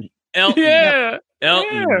 Elton. Yeah. Elton.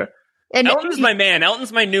 Yeah. And Elton's my man.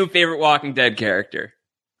 Elton's my new favorite Walking Dead character.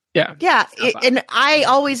 Yeah. Yeah. And I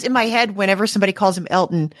always, in my head, whenever somebody calls him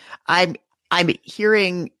Elton, I'm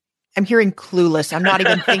hearing Clueless. I'm not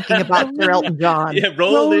even thinking about Sir Elton John. Yeah,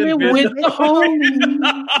 rolling with the homie.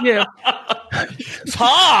 Yeah.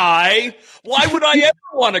 Ty? Why would I ever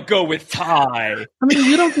want to go with Ty? I mean,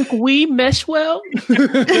 you don't think we mesh well?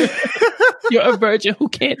 You're a virgin who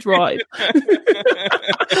can't drive.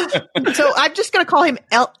 So I'm just going to call him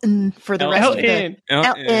Elton for the rest of the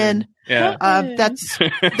Elton. Yeah.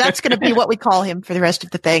 That's going to be what we call him for the rest of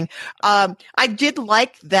the thing. I did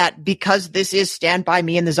like that because this is Stand By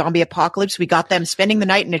Me in the zombie apocalypse. We got them spending the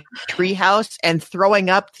night in a treehouse and throwing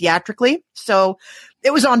up theatrically. So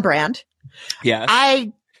it was on brand. Yeah.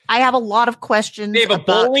 I have a lot of questions. They have a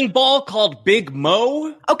bowling ball called Big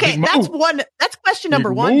Mo. Okay, Big that's Mo. one. That's question number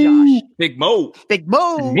Big 1, Mo. Josh. Big Mo. Big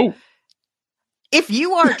Mo. If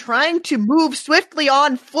you are trying to move swiftly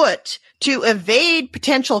on foot to evade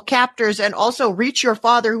potential captors and also reach your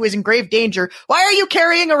father who is in grave danger, why are you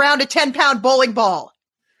carrying around a 10-pound bowling ball?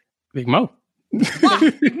 Big Mo.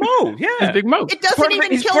 Big Mo, yeah. It's Big Mo. It doesn't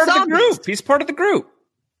even He's kill part zombies. of the group. He's part of the group.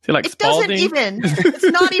 So like It Spalding. doesn't even. It's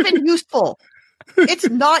not even useful. It's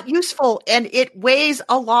not useful, and it weighs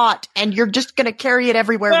a lot, and you're just going to carry it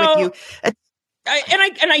everywhere with you.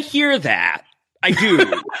 I hear that. I do.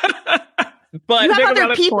 But You have Make a other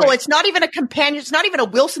valid people. point. It's not even a companion. It's not even a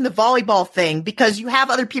Wilson the volleyball thing because you have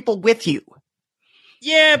other people with you.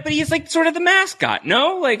 yeah, but he's like sort of the mascot,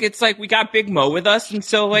 no? Like it's like we got Big Mo with us, and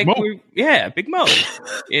so like Big Mo.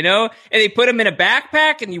 You know? And they put him in a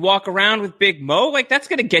backpack and you walk around with Big Mo, like that's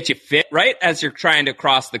gonna get you fit, right? As you're trying to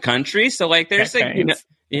cross the country. So like there's like you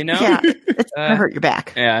know? Yeah, it's going to hurt your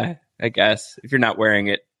back. Yeah, I guess if you're not wearing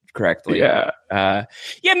it correctly. Yeah.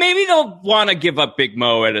 Maybe they'll want to give up Big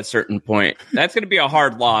Mo at a certain point. That's going to be a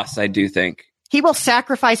hard loss, I do think. He will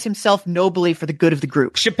sacrifice himself nobly for the good of the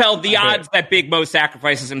group. Chappelle, the odds that Big Mo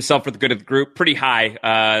sacrifices himself for the good of the group, pretty high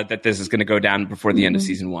that this is going to go down before the end of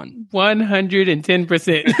season 1.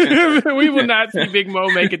 110%. We will not see Big Mo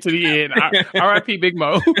make it to the end. R.I.P. Big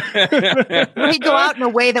Mo. Will he go out in a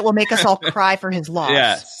way that will make us all cry for his loss?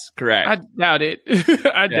 Yes, correct. I doubt it.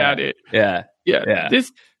 I doubt it. Yeah. Yeah.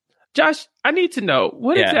 Josh, I need to know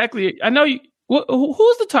what exactly. I know you.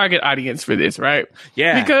 Who's the target audience for this, right?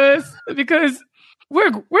 Yeah. Because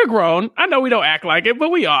we're grown. I know we don't act like it, but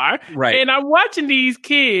we are. Right. And I'm watching these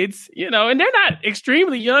kids, and they're not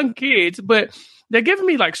extremely young kids, but they're giving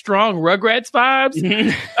me like strong Rugrats vibes.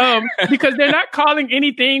 Because they're not calling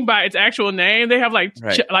anything by its actual name. They have like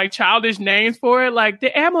like childish names for it, like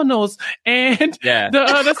the Aminos and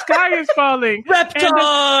the sky is falling.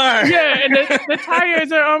 Reptar! And the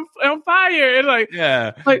tires are on fire. And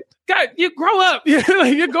like God, you grow up. You're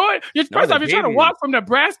trying to walk from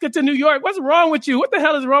Nebraska to New York. What's wrong with you? What the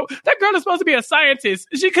hell is wrong? That girl is supposed to be a scientist.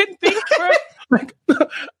 She couldn't think first.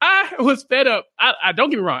 I was fed up. I don't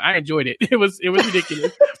get me wrong. I enjoyed it. It was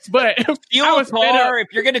ridiculous. But steal I was a car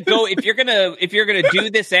if you're gonna do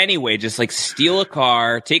this anyway. Just like steal a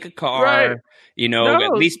car, take a car. Right.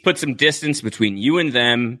 At least put some distance between you and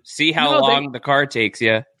them. See how long the car takes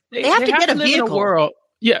you. They have to get a vehicle. In a world.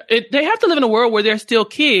 Yeah, they have to live in a world where they're still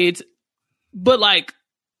kids, but like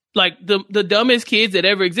the dumbest kids that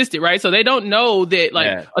ever existed, right? So they don't know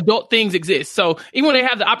that adult things exist. So even when they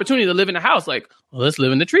have the opportunity to live in a house, like, well, let's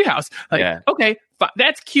live in the treehouse. Okay,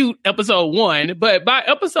 that's cute. Episode 1, but by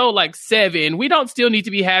episode 7, we don't still need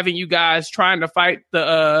to be having you guys trying to fight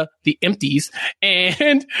the empties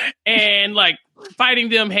and like fighting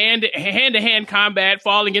them hand to hand combat,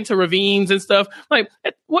 falling into ravines and stuff. Like,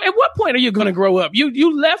 at what point are you going to grow up?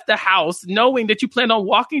 You left the house knowing that you plan on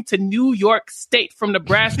walking to New York State from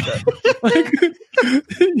Nebraska.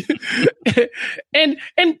 and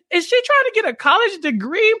is she trying to get a college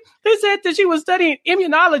degree? They said that she was studying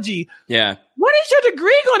immunology. Yeah. What is your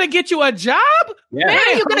degree going to get you a job? Yeah. Where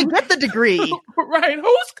are you going to get the degree? Right.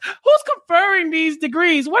 Who's conferring these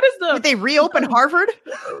degrees? What is the... Did they reopen Harvard?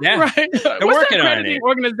 Yeah. Right. They're What's working the on it.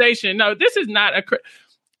 organization? No, this is not a...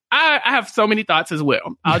 I have so many thoughts as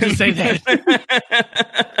well. I'll just say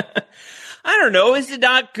that. I don't know. Is it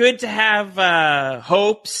not good to have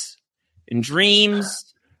hopes and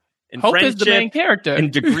dreams and Hope friendship is the main character.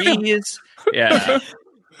 and degrees? Yeah.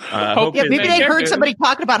 Hope Yeah, is maybe the they main heard character. somebody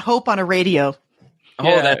talking about hope on a radio. Oh,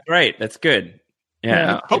 Yeah. that's right. That's good.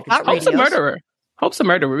 Yeah. Hope not Hope's a radios. murderer. Hope's a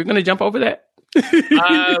murderer. We're going to jump over that.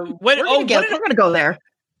 We're going to go there.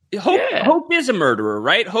 Hope is a murderer,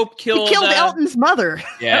 right? Hope killed... He killed Elton's mother.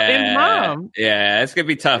 Yeah. Elton's mom. Yeah, it's going to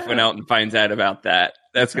be tough when Elton finds out about that.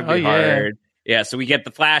 That's going to be hard. Yeah, so we get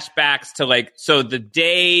the flashbacks to the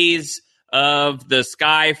days of the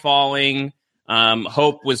sky falling.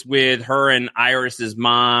 Hope was with her and Iris's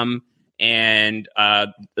mom, and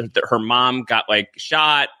her mom got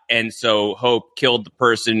shot, and so Hope killed the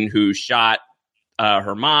person who shot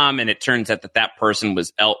her mom, and it turns out that person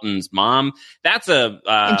was Elton's mom. That's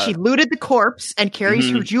and she looted the corpse and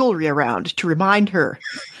carries her jewelry around to remind her.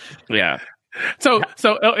 Yeah. So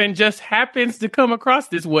Elton just happens to come across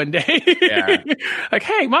this one day. Yeah.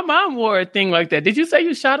 Hey, my mom wore a thing like that. Did you say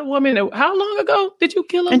you shot a woman? How long ago did you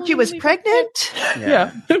kill a woman? And she was pregnant?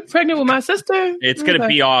 Yeah. Pregnant with my sister? It's going to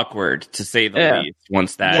be awkward, to say the least,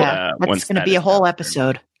 once that... that's going to be a whole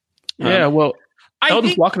episode. Yeah, well...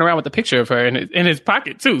 Elton's walking around with a picture of her in his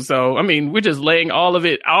pocket too. So, I mean, we're just laying all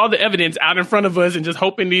the evidence out in front of us and just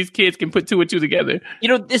hoping these kids can put 2 and 2 together.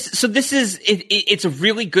 This is it's a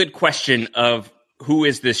really good question of who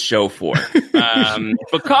is this show for?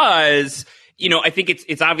 Because, I think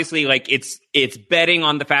it's obviously it's betting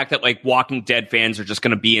on the fact that Walking Dead fans are just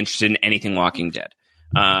going to be interested in anything Walking Dead.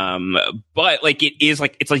 But it is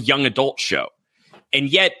it's a young adult show. And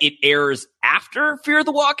yet it airs after Fear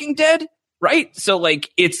the Walking Dead. right? So like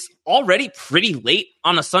it's already pretty late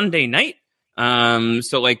on a Sunday night.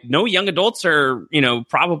 So like no young adults are,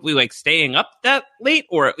 probably like staying up that late,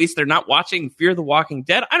 or at least they're not watching Fear the Walking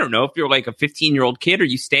Dead. I don't know if you're like a 15-year-old kid, are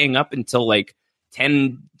you staying up until like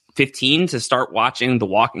 10-15 to start watching The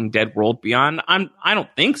Walking Dead World Beyond? I don't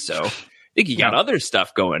think so. I think you got other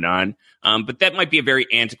stuff going on. But that might be a very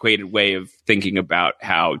antiquated way of thinking about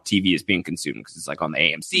how TV is being consumed, because it's like on the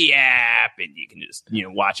AMC app and you can just,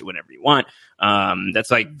 watch it whenever you want.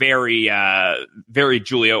 That's like very, very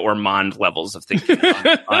Julia Ormond levels of thinking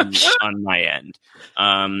on my end.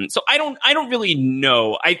 So I don't really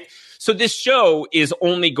know. So this show is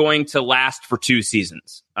only going to last for 2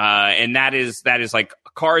 seasons. And that is like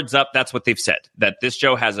cards up. That's what they've said, that this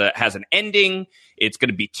show has an ending. It's going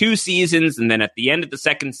to be 2 seasons. And then at the end of the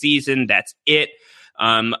second season, that's it.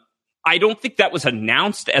 I don't think that was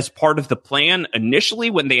announced as part of the plan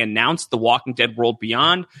initially when they announced The Walking Dead World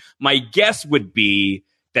Beyond. My guess would be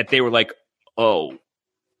that they were like, oh,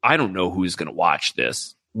 I don't know who's going to watch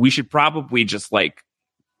this. We should probably just like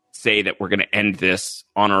say that we're going to end this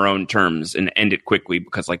on our own terms and end it quickly,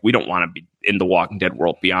 because like we don't want to be in the Walking Dead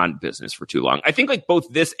World Beyond business for too long. I think like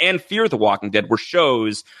both this and Fear the Walking Dead were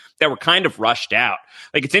shows that were kind of rushed out.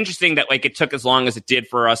 Like it's interesting that like it took as long as it did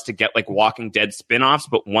for us to get like Walking Dead spinoffs,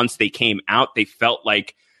 but once they came out, they felt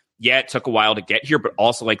like, yeah, it took a while to get here, but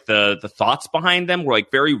also like the thoughts behind them were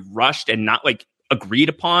like very rushed and not like agreed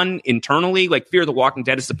upon internally. Like Fear the Walking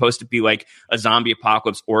Dead is supposed to be like a zombie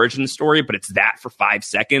apocalypse origin story, but it's that for 5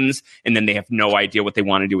 seconds, and then they have no idea what they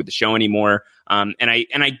want to do with the show anymore. And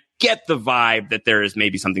I get the vibe that there is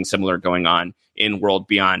maybe something similar going on in World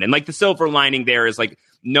Beyond. And like the silver lining there is like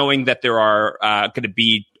knowing that there are going to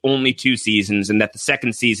be only 2 seasons, and that the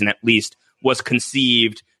second season at least was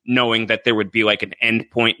conceived knowing that there would be like an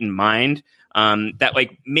end point in mind. That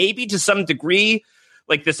like maybe to some degree,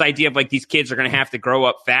 like this idea of like these kids are going to have to grow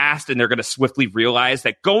up fast, and they're going to swiftly realize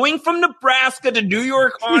that going from Nebraska to New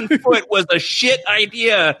York on foot was a shit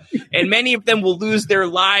idea, and many of them will lose their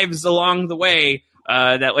lives along the way.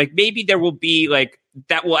 That like maybe there will be like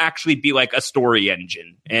that will actually be like a story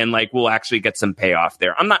engine, and like we'll actually get some payoff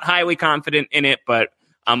there. I'm not highly confident in it, but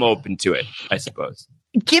I'm open to it, I suppose.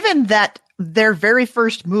 Given that their very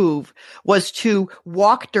first move was to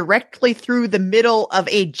walk directly through the middle of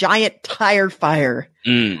a giant tire fire.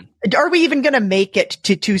 Are we even going to make it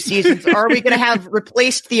to 2 seasons? Or are we going to have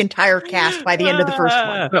replaced the entire cast by the end of the first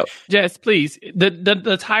one? No, Jess, please.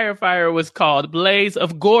 The tire fire was called Blaze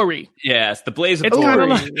of Gory. Yes, the Blaze of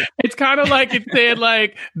Gory. It's kind of like it said,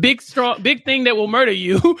 like, big thing that will murder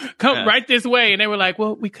you. Come right this way. And they were like,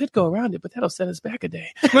 well, we could go around it, but that'll set us back a day.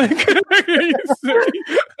 Well,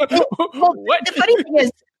 the funny thing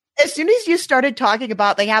is, as soon as you started talking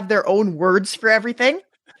about they have their own words for everything,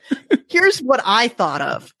 here's what I thought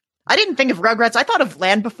of. I didn't think of Rugrats. I thought of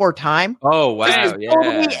Land Before Time. Oh, wow. This is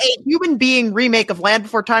totally a human being remake of Land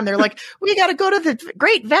Before Time. They're like, we got to go to the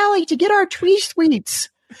Great Valley to get our tree sweets.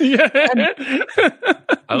 Yeah.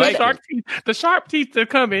 I like the sharp teeth are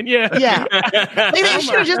coming. Yeah. Yeah. Maybe they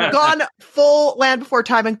should have just gone full Land Before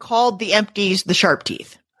Time and called the empties the sharp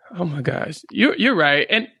teeth. Oh my gosh. You're right.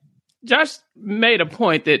 And Josh made a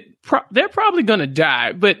point that they're probably going to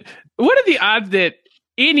die, but what are the odds that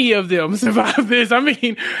any of them survive this? I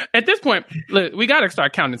mean, at this point, look, we got to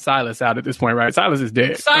start counting Silas out at this point, right? Silas is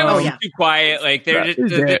dead. Silas is too quiet. Like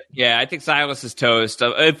yeah, I think Silas is toast.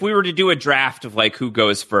 If we were to do a draft of like who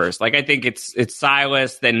goes first, like I think it's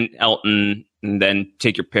Silas, then Elton, and then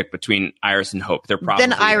take your pick between Iris and Hope. They're probably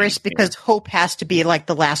then Iris, because Hope has to be like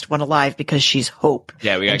the last one alive because she's Hope.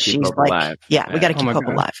 Yeah, we got to keep Hope alive. Yeah, we got to keep Hope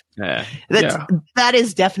alive. Yeah. That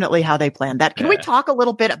is definitely how they planned that. Can we talk a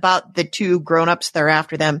little bit about the 2 grown-ups that are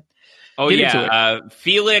after them? Oh, yeah.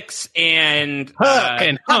 Felix and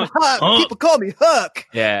Huck. Huck. People call me Huck.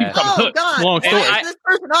 Yeah. Oh, God. Long story. Why is this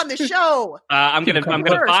person on the show? I'm going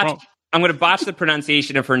to botch the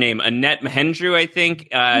pronunciation of her name. Annette Mahendru, I think.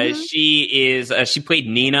 She played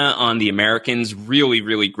Nina on The Americans. Really,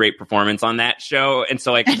 really great performance on that show. And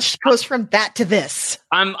so like, and she goes from that to this.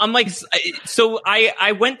 I'm like, so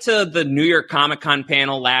I went to the New York Comic Con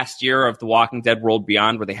panel last year of The Walking Dead World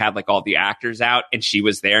Beyond, where they had like all the actors out, and she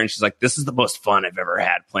was there, and she's like, this is the most fun I've ever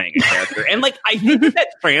had playing a character. And like, I think that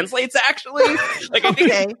translates actually. Like, I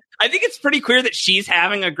think it's pretty clear that she's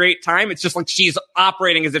having a great time. It's just like she's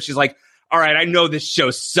operating as if she's like, all right, I know this show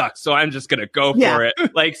sucks, so I'm just going to go for it.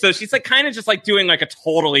 Like, so she's like kind of just like doing like a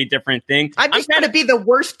totally different thing. I'm just going to be the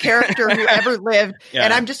worst character who ever lived,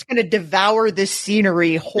 and I'm just going to devour this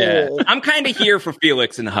scenery whole. Yeah. I'm kind of here for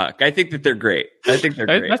Felix and Huck. I think that they're great. That's a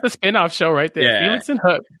spinoff show right there. Yeah. Felix and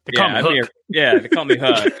Huck. They call me Huck. Yeah, they call me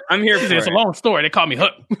Huck. I'm here for It's it. a long story. They call me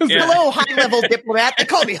Huck. Yeah. Hello, high-level diplomat. They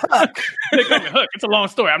call me Huck. They call me Huck. It's a long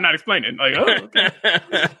story. I'm not explaining. Like, oh, okay.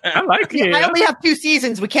 I like it. I only have 2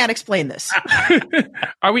 seasons. We can't explain this.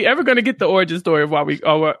 Are we ever going to get the origin story of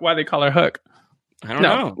why they call her Huck? I don't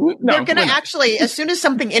know. No, They're going to we're not. actually, as soon as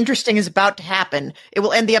something interesting is about to happen, it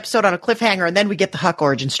will end the episode on a cliffhanger, and then we get the Huck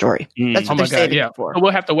origin story. That's what they're saving it for. So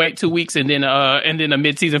we'll have to wait 2 weeks and then a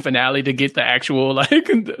mid-season finale to get the actual what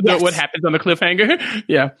happens on the cliffhanger.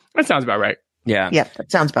 Yeah, that sounds about right. Yeah. Yeah,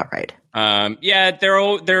 that sounds about right. Yeah,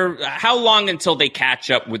 they're how long until they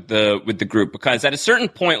catch up with the group? Because at a certain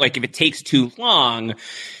point, like if it takes too long,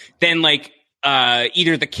 then like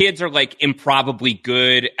either the kids are like improbably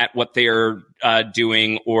good at what they are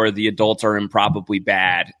doing, or the adults are improbably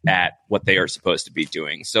bad at what they are supposed to be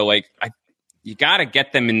doing. So like you got to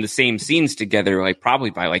get them in the same scenes together, like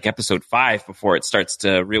probably by like episode 5 before it starts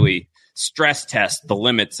to really stress test the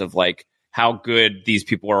limits of like how good these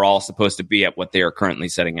people are all supposed to be at what they are currently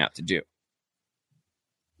setting out to do.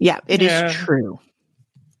 Yeah, it is true.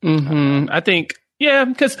 Mm-hmm. I think,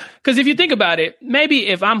 because if you think about it, maybe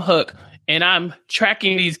if I'm Hook and I'm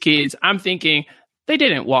tracking these kids, I'm thinking they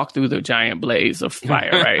didn't walk through the giant blaze of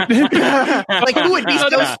fire, right? Like, who would be so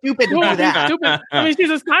stupid to do that? Stupid. I mean, she's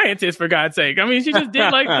a scientist, for God's sake. I mean, she just did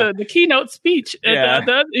like the keynote speech.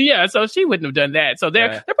 So she wouldn't have done that. So they're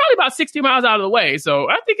probably about 60 miles out of the way. So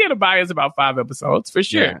I think it'll buy us about 5 episodes for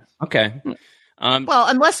sure. Yeah. Okay. Well,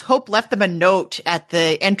 unless Hope left them a note at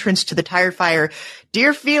the entrance to the tire fire.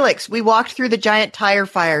 Dear Felix, we walked through the giant tire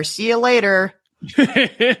fire. See you later.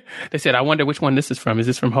 They said, I wonder which one this is from. Is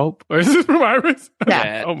this from Hope or is this from Iris?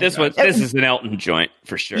 Yeah. Oh this is an Elton joint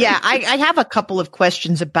for sure. Yeah, I have a couple of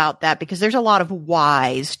questions about that because there's a lot of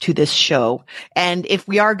whys to this show. And if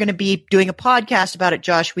we are going to be doing a podcast about it,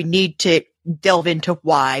 Josh, we need to delve into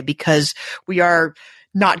why, because we are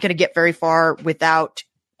not going to get very far without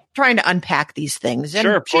trying to unpack these things. And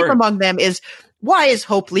Sure, chief among them is, why is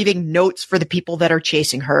Hope leaving notes for the people that are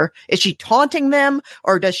chasing her? Is she taunting them,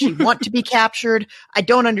 or does she want to be captured? I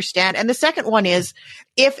don't understand. And the second one is,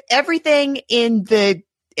 if everything in the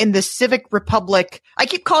Civic Republic, I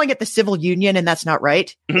keep calling it the Civil Union, and that's not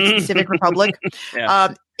right. It's the Civic Republic.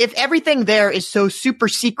 Yeah. If everything there is so super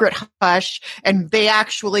secret hush, and they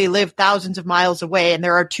actually live thousands of miles away, and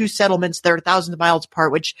there are 2 settlements that are thousands of miles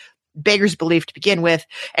apart, which beggars belief to begin with,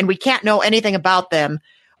 and we can't know anything about them,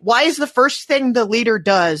 why is the first thing the leader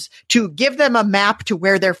does to give them a map to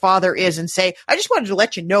where their father is and say, I just wanted to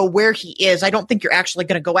let you know where he is. I don't think you're actually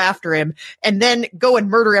going to go after him, and then go and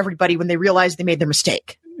murder everybody when they realize they made their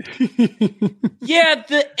mistake? Yeah,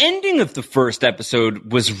 the ending of the first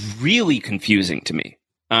episode was really confusing to me.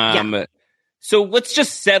 So let's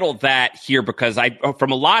just settle that here, because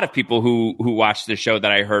from a lot of people who watched the show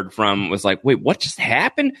that I heard from was like, wait, what just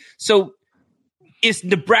happened? So is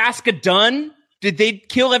Nebraska done? Did they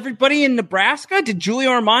kill everybody in Nebraska? Did Julia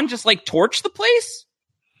Ormond just like torch the place?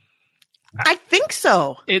 I think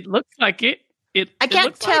so. It looks like it. I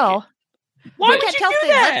can't tell. Why I would can't you tell do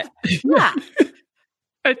if that?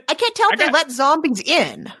 I can't tell if they let zombies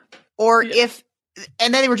in, or if,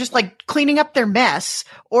 and then they were just like cleaning up their mess,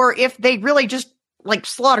 or if they really just like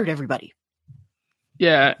slaughtered everybody.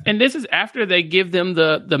 Yeah, and this is after they give them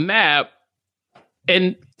the map,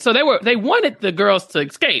 and so they wanted the girls to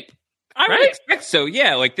escape. I would expect so.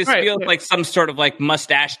 Yeah, like this feels like some sort of like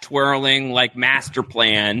mustache twirling like master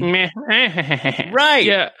plan. Right.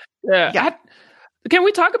 Yeah. Can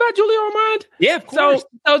we talk about Julia Ormond? Yeah, of course.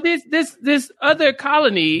 So this other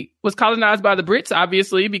colony was colonized by the Brits,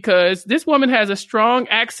 obviously, because this woman has a strong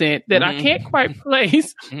accent that I can't quite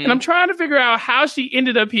place. And I'm trying to figure out how she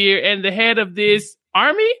ended up here and the head of this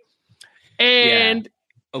army. And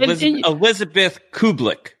Elizabeth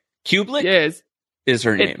Kublik. Kublik? Yes. Is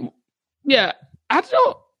her name. Yeah. I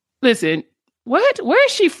don't listen. What? Where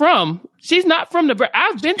is she from? She's not from Nebraska.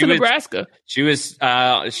 I've been to Nebraska. She was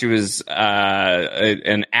an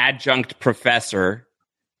adjunct professor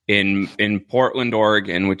in Portland,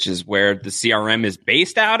 Oregon, which is where the CRM is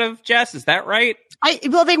based out of. Jess, is that right?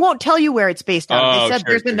 Well, they won't tell you where it's based out of. They said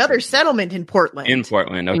there's another settlement in Portland. In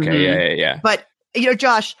Portland, okay, yeah. But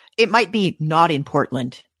Josh, it might be not in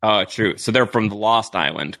Portland. Oh, true. So they're from the Lost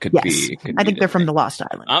Island. I think they're from the Lost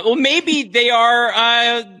Island. Well, maybe they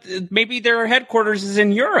are. Maybe their headquarters is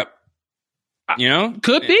in Europe. You know,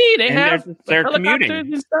 could be. They have they're helicopters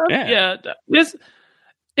commuting and stuff. Yeah.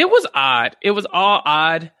 It was odd. It was all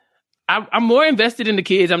odd. I'm more invested in the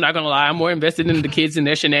kids. I'm not gonna lie. I'm more invested in the kids and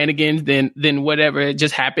their shenanigans than whatever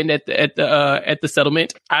just happened at the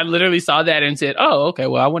settlement. I literally saw that and said, "Oh, okay.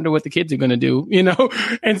 Well, I wonder what the kids are gonna do," you know.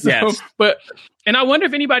 And so, Yes. and I wonder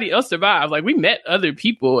if anybody else survived. Like we met other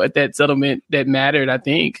people at that settlement that mattered. I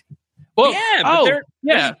think. Well, but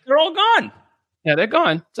they're all gone. Yeah, they're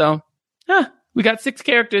gone. So, we got 6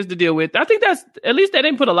 characters to deal with. I think that's at least that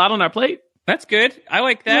didn't put a lot on our plate. That's good. I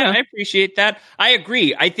like that. Yeah. I appreciate that. I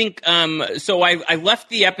agree. I think, so I left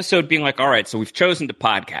the episode being like, all right, so we've chosen to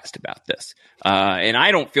podcast about this. And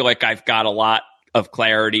I don't feel like I've got a lot of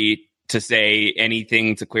clarity to say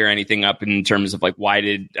anything, to clear anything up in terms of like, why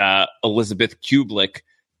did, Elizabeth Kubelik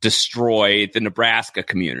destroy the Nebraska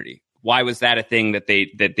community? Why was that a thing that they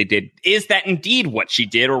did? Is that indeed what she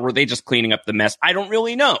did, or were they just cleaning up the mess? I don't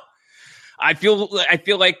really know. I feel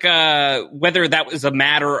like whether that was a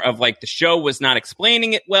matter of like the show was not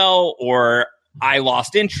explaining it well, or I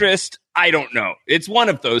lost interest, I don't know. It's one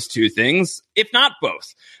of those two things, if not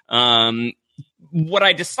both. What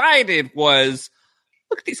I decided was,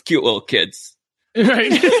 look at these cute little kids.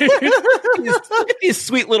 Right. Look at these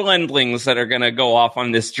sweet little endlings that are going to go off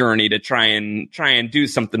on this journey to try and do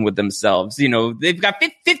something with themselves. You know, they've got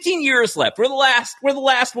 15 years left. We're the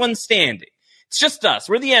last one standing. It's just us.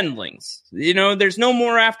 We're the endlings. You know, there's no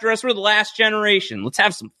more after us. We're the last generation. Let's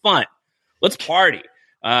have some fun. Let's party.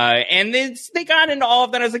 And they got into all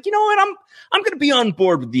of that. I was like, you know what? I'm going to be on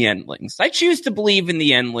board with the endlings. I choose to believe in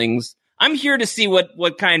the endlings. I'm here to see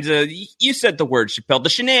what kinds of, you said the word, Chappelle, the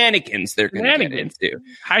shenanigans they're going to get into.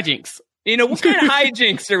 Hijinks. You know, what kind of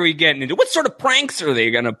hijinks are we getting into? What sort of pranks are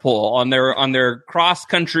they going to pull on their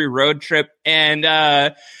cross-country road trip? And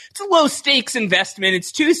it's a low-stakes investment.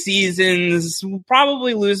 It's 2 seasons. We'll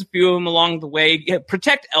probably lose a few of them along the way.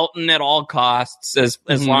 Protect Elton at all costs as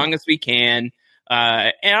long as we can.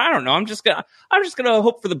 And I don't know. I'm just gonna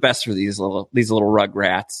hope for the best for these little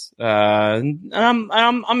rugrats. And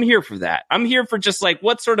I'm here for that. I'm here for just like,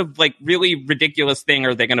 what sort of like really ridiculous thing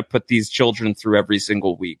are they going to put these children through every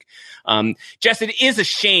single week? Jess, it is a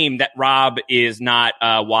shame that Rob is not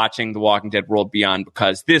watching The Walking Dead World Beyond,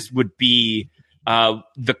 because this would be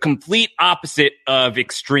the complete opposite of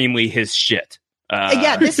extremely his shit.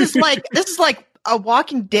 This is like a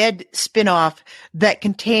Walking Dead spinoff that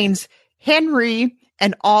contains Henry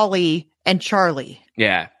and Ollie and Charlie.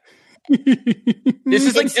 Yeah.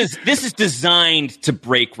 This is designed to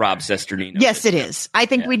break Rob Cesternino. Yes, it is. I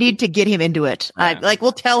think we need to get him into it.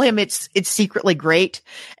 We'll tell him it's secretly great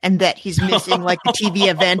and that he's missing like the TV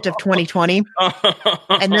event of 2020.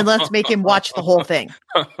 And then let's make him watch the whole thing.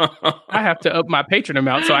 I have to up my patron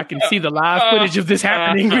amount so I can see the live footage of this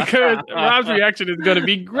happening, because Rob's reaction is going to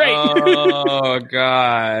be great. Oh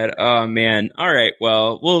God. Oh man. All right.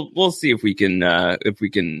 Well, we'll see if we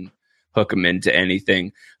can hook him into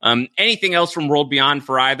anything. Anything else from World Beyond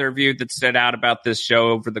for either of you that stood out about this show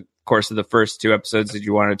over the course of the first 2 episodes that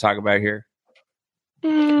you wanted to talk about here?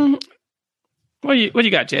 What do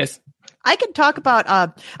you got, Jess? I can talk about,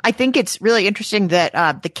 I think it's really interesting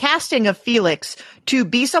that the casting of Felix to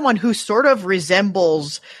be someone who sort of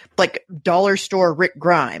resembles like dollar store Rick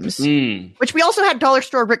Grimes, which we also had dollar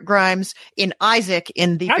store Rick Grimes in Isaac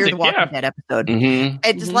in the Fear the Walking Dead episode.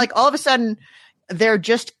 It's like all of a sudden they're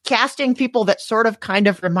just casting people that sort of kind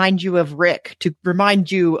of remind you of Rick, to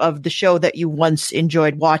remind you of the show that you once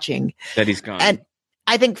enjoyed watching. That he's gone. And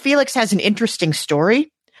I think Felix has an interesting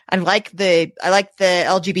story. I like the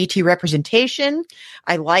LGBT representation.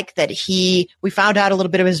 I like that we found out a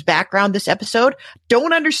little bit of his background this episode.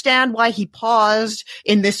 Don't understand why he paused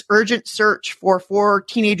in this urgent search for 4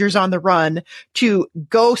 teenagers on the run to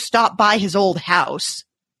go stop by his old house.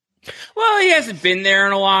 Well, he hasn't been there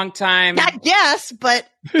in a long time. I guess, but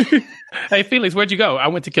hey, Felix, where'd you go? I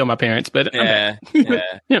went to kill my parents, but yeah. You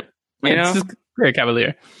know, it's very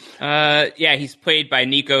cavalier. He's played by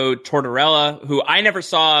Nico Tortorella, who I never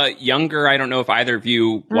saw younger. I don't know if either of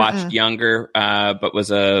you watched Younger, but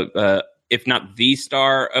was if not the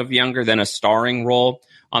star of Younger, then a starring role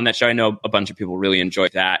on that show. I know a bunch of people really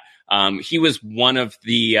enjoyed that. He was one of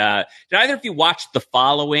the, did either of you watch The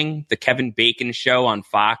Following, the Kevin Bacon show on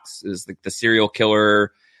Fox? It was like the serial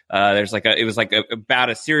killer. It was about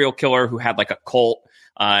a serial killer who had like a cult.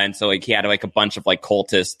 And so like he had like a bunch of like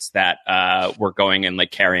cultists that, were going and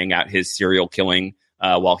like carrying out his serial killing,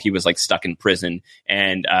 while he was like stuck in prison.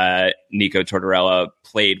 And, Nico Tortorella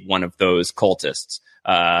played one of those cultists.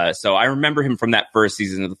 So I remember him from that first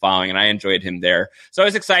season of The Following, and I enjoyed him there. So I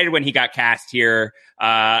was excited when he got cast here.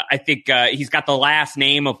 I think he's got the last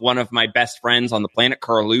name of one of my best friends on the planet,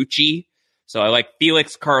 Carlucci. So I like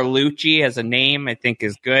Felix Carlucci as a name, I think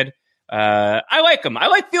is good. I like him. I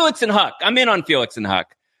like Felix and Huck. I'm in on Felix and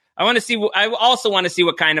Huck. I want to see. I also want to see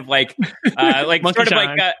what kind of like sort of like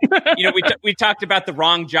we talked about the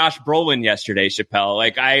wrong Josh Brolin yesterday, Chappelle.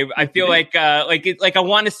 Like I feel like I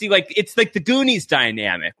want to see like it's like the Goonies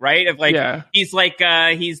dynamic, right? Of like he's like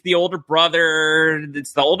he's the older brother.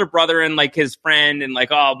 It's the older brother and like his friend and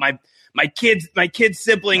like my kids'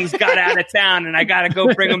 siblings got out of town and I got to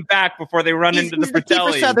go bring them back before they run into the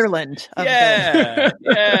Fratellis. Kiefer Sutherland. Yeah.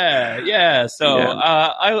 So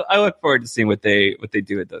I look forward to seeing what they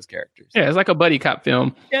do with those characters. Yeah, it's like a buddy cop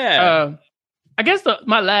film. Yeah. I guess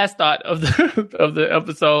my last thought of the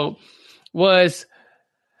episode was,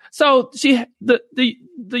 so the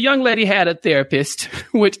young lady had a therapist,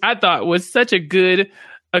 which I thought was such a good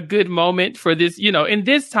moment for this, in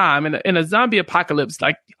this time in a zombie apocalypse,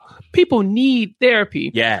 like people need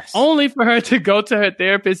therapy. Yes. Only for her to go to her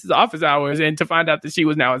therapist's office hours and to find out that she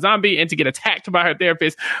was now a zombie and to get attacked by her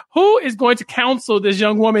therapist. Who is going to counsel this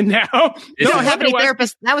young woman now? You don't have any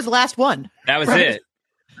therapists. That was the last one. That was it.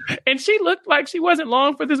 And she looked like she wasn't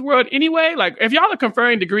long for this world anyway. Like, if y'all are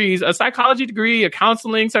conferring degrees, a psychology degree, a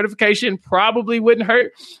counseling certification probably wouldn't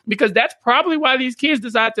hurt, because that's probably why these kids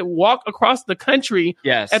decide to walk across the country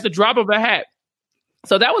at the drop of a hat.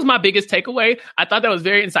 So that was my biggest takeaway. I thought that was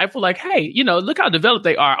very insightful. Like, hey, look how developed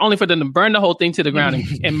they are, only for them to burn the whole thing to the ground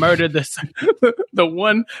and murder the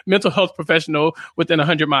one mental health professional within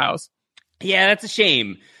 100 miles. Yeah, that's a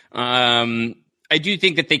shame. I do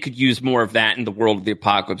think that they could use more of that in the world of the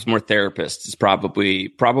apocalypse. More therapists is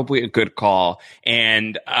probably a good call.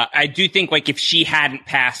 And I do think like if she hadn't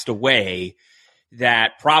passed away,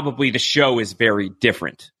 that probably the show is very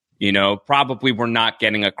different. Probably we're not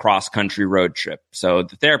getting a cross-country road trip. So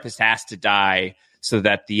the therapist has to die so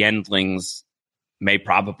that the endlings may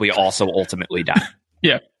probably also ultimately die.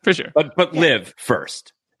 Yeah, for sure. But live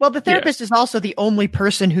first. Well, the therapist is also the only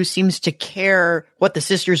person who seems to care what the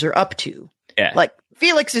sisters are up to. Yeah. Like,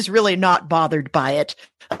 Felix is really not bothered by it.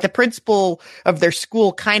 The principal of their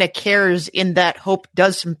school kind of cares in that Hope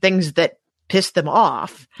does some things that piss them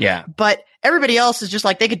off. Yeah. But everybody else is just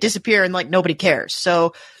like, they could disappear and like nobody cares.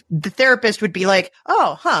 So the therapist would be like,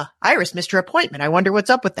 Iris missed her appointment. I wonder what's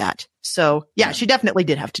up with that. So yeah, she definitely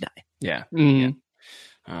did have to die. Yeah. Mm-hmm. Yeah.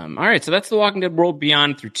 All right, so that's The Walking Dead World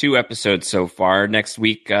Beyond through 2 episodes so far. Next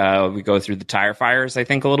week, we go through the tire fires, I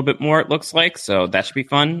think, a little bit more, it looks like. So that should be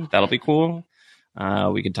fun. That'll be cool.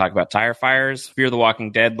 We can talk about tire fires. Fear the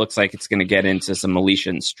Walking Dead looks like it's going to get into some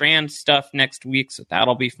Alicia and Strand stuff next week, so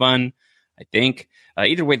that'll be fun, I think.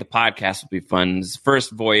 Either way, the podcast will be fun. This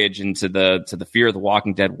first voyage into the Fear the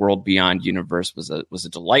Walking Dead World Beyond universe was a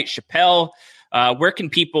delight. Chappelle, where can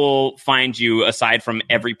people find you aside from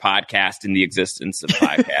every podcast in the existence of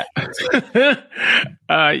podcasts?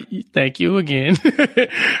 Thank you again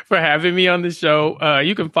for having me on the show.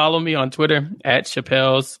 You can follow me on Twitter at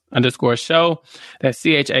Chappells_show. That's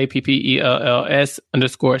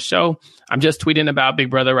CHAPPELLS_show. I'm just tweeting about Big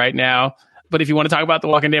Brother right now. But if you want to talk about The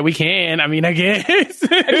Walking Dead, we can. I mean, I guess.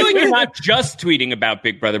 I feel like you're not just tweeting about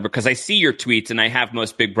Big Brother, because I see your tweets and I have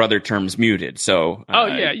most Big Brother terms muted. So,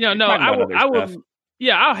 I will.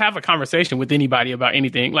 Yeah, I'll have a conversation with anybody about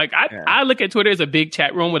anything. Like I look at Twitter as a big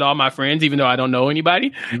chat room with all my friends, even though I don't know anybody.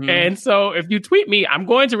 Mm-hmm. And so if you tweet me, I'm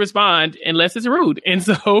going to respond unless it's rude. And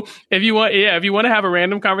so if you want to have a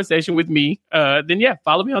random conversation with me, then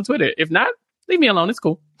follow me on Twitter. If not, leave me alone. It's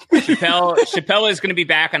cool. Chappelle is going to be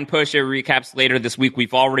back on Push It Recaps later this week.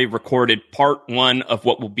 We've already recorded part 1 of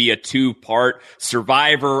what will be a 2-part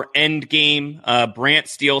Survivor Endgame Brant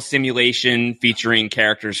Steele simulation featuring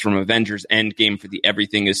characters from Avengers Endgame for the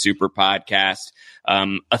Everything is Super podcast.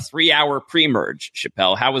 A 3-hour pre-merge.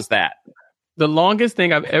 Chappelle, how was that? The longest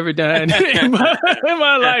thing I've ever done in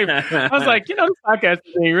my life. I was like, this podcast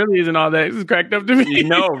thing really isn't all that. It's cracked up to me.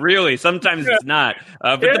 No, really. Sometimes it's not.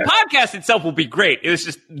 But the podcast itself will be great. It was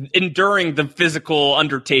just enduring the physical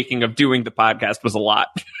undertaking of doing the podcast was a lot.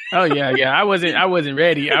 Oh yeah. I wasn't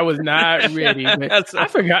ready. I was not ready. I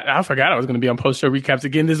forgot I was going to be on post show recaps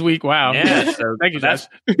again this week. Wow. Yeah. So thank you, Josh.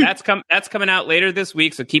 That's coming out later this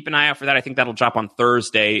week. So keep an eye out for that. I think that'll drop on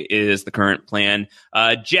Thursday is the current plan.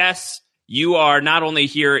 Jess, you are not only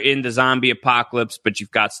here in the zombie apocalypse, but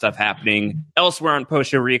you've got stuff happening elsewhere on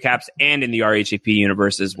Post Show Recaps and in the RHAP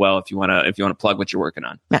universe as well. If you want to plug what you're working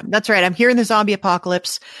on. Yeah, that's right. I'm here in the zombie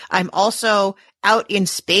apocalypse. I'm also out in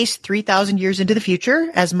space 3,000 years into the future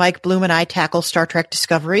as Mike Bloom and I tackle Star Trek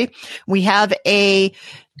Discovery. We have a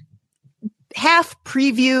half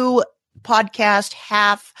preview podcast,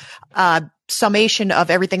 half summation of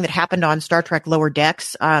everything that happened on Star Trek Lower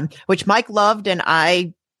Decks, which Mike loved and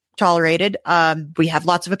I tolerated. We have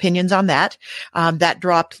lots of opinions on that. That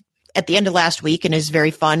dropped at the end of last week and is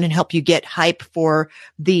very fun and help you get hype for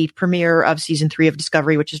the premiere of season 3 of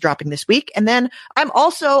Discovery, which is dropping this week. And then I'm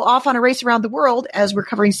also off on a race around the world as we're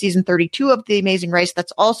covering season 32 of The Amazing Race.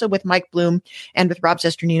 That's also with Mike Bloom and with Rob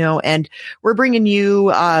Cesternino. And we're bringing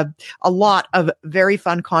you a lot of very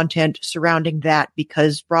fun content surrounding that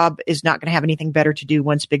because Rob is not going to have anything better to do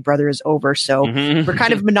once Big Brother is over. So we're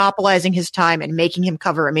kind of monopolizing his time and making him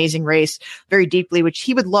cover Amazing Race very deeply, which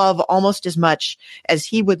he would love almost as much as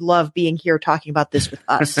he would love being here talking about this with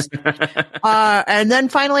us. And then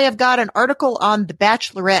finally, I've got an article on The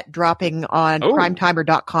Bachelorette dropping on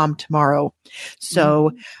primetimer.com tomorrow.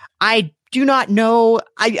 So I do not know.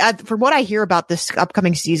 From what I hear about this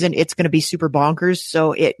upcoming season, it's going to be super bonkers.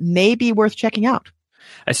 So it may be worth checking out.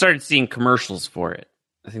 I started seeing commercials for it.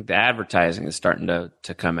 I think the advertising is starting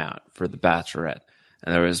to come out for The Bachelorette.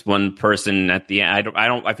 And there was one person at the end.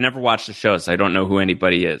 I've never watched the show, so I don't know who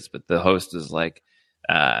anybody is. But the host is like,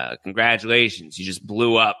 "Congratulations, you just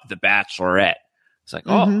blew up The Bachelorette." It's like,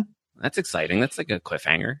 oh, that's exciting. That's like a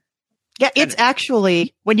cliffhanger. Yeah, it's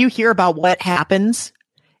actually, when you hear about what happens,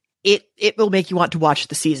 it will make you want to watch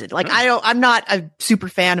the season. Like, I'm not a super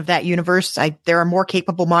fan of that universe. There are more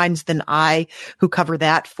capable minds than I who cover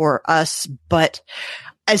that for us. But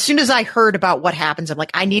as soon as I heard about what happens, I'm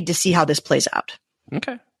like, I need to see how this plays out.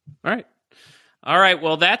 Okay. All right.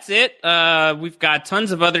 Well, that's it. We've got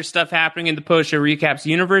tons of other stuff happening in the Post Show Recaps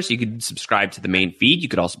universe. You could subscribe to the main feed. You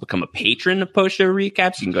could also become a patron of Post Show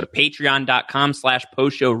Recaps. You can go to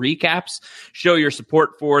patreon.com/Post Show Recaps. Show your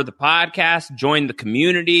support for the podcast. Join the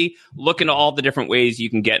community. Look into all the different ways you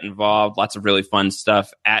can get involved. Lots of really fun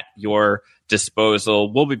stuff at your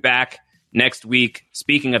disposal. We'll be back next week.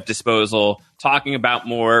 Speaking of disposal, talking about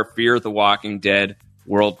more Fear the Walking Dead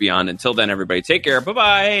World Beyond. Until then, everybody, take care.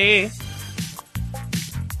 Bye-bye.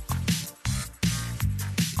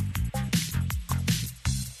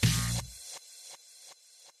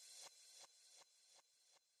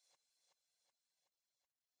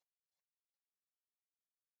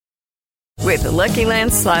 With the Lucky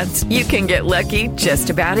Land Slots, you can get lucky just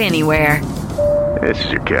about anywhere. This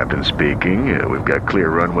is your captain speaking. We've got clear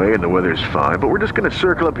runway and the weather's fine, but we're just going to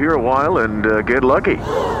circle up here a while and get lucky.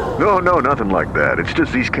 No, nothing like that. It's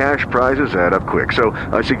just these cash prizes add up quick. So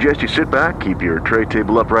I suggest you sit back, keep your tray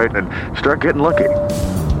table upright, and start getting lucky.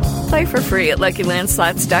 Play for free at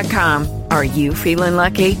LuckyLandSlots.com. Are you feeling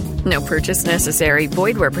lucky? No purchase necessary.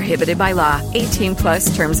 Void where prohibited by law.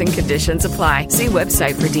 18+ terms and conditions apply. See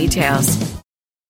website for details.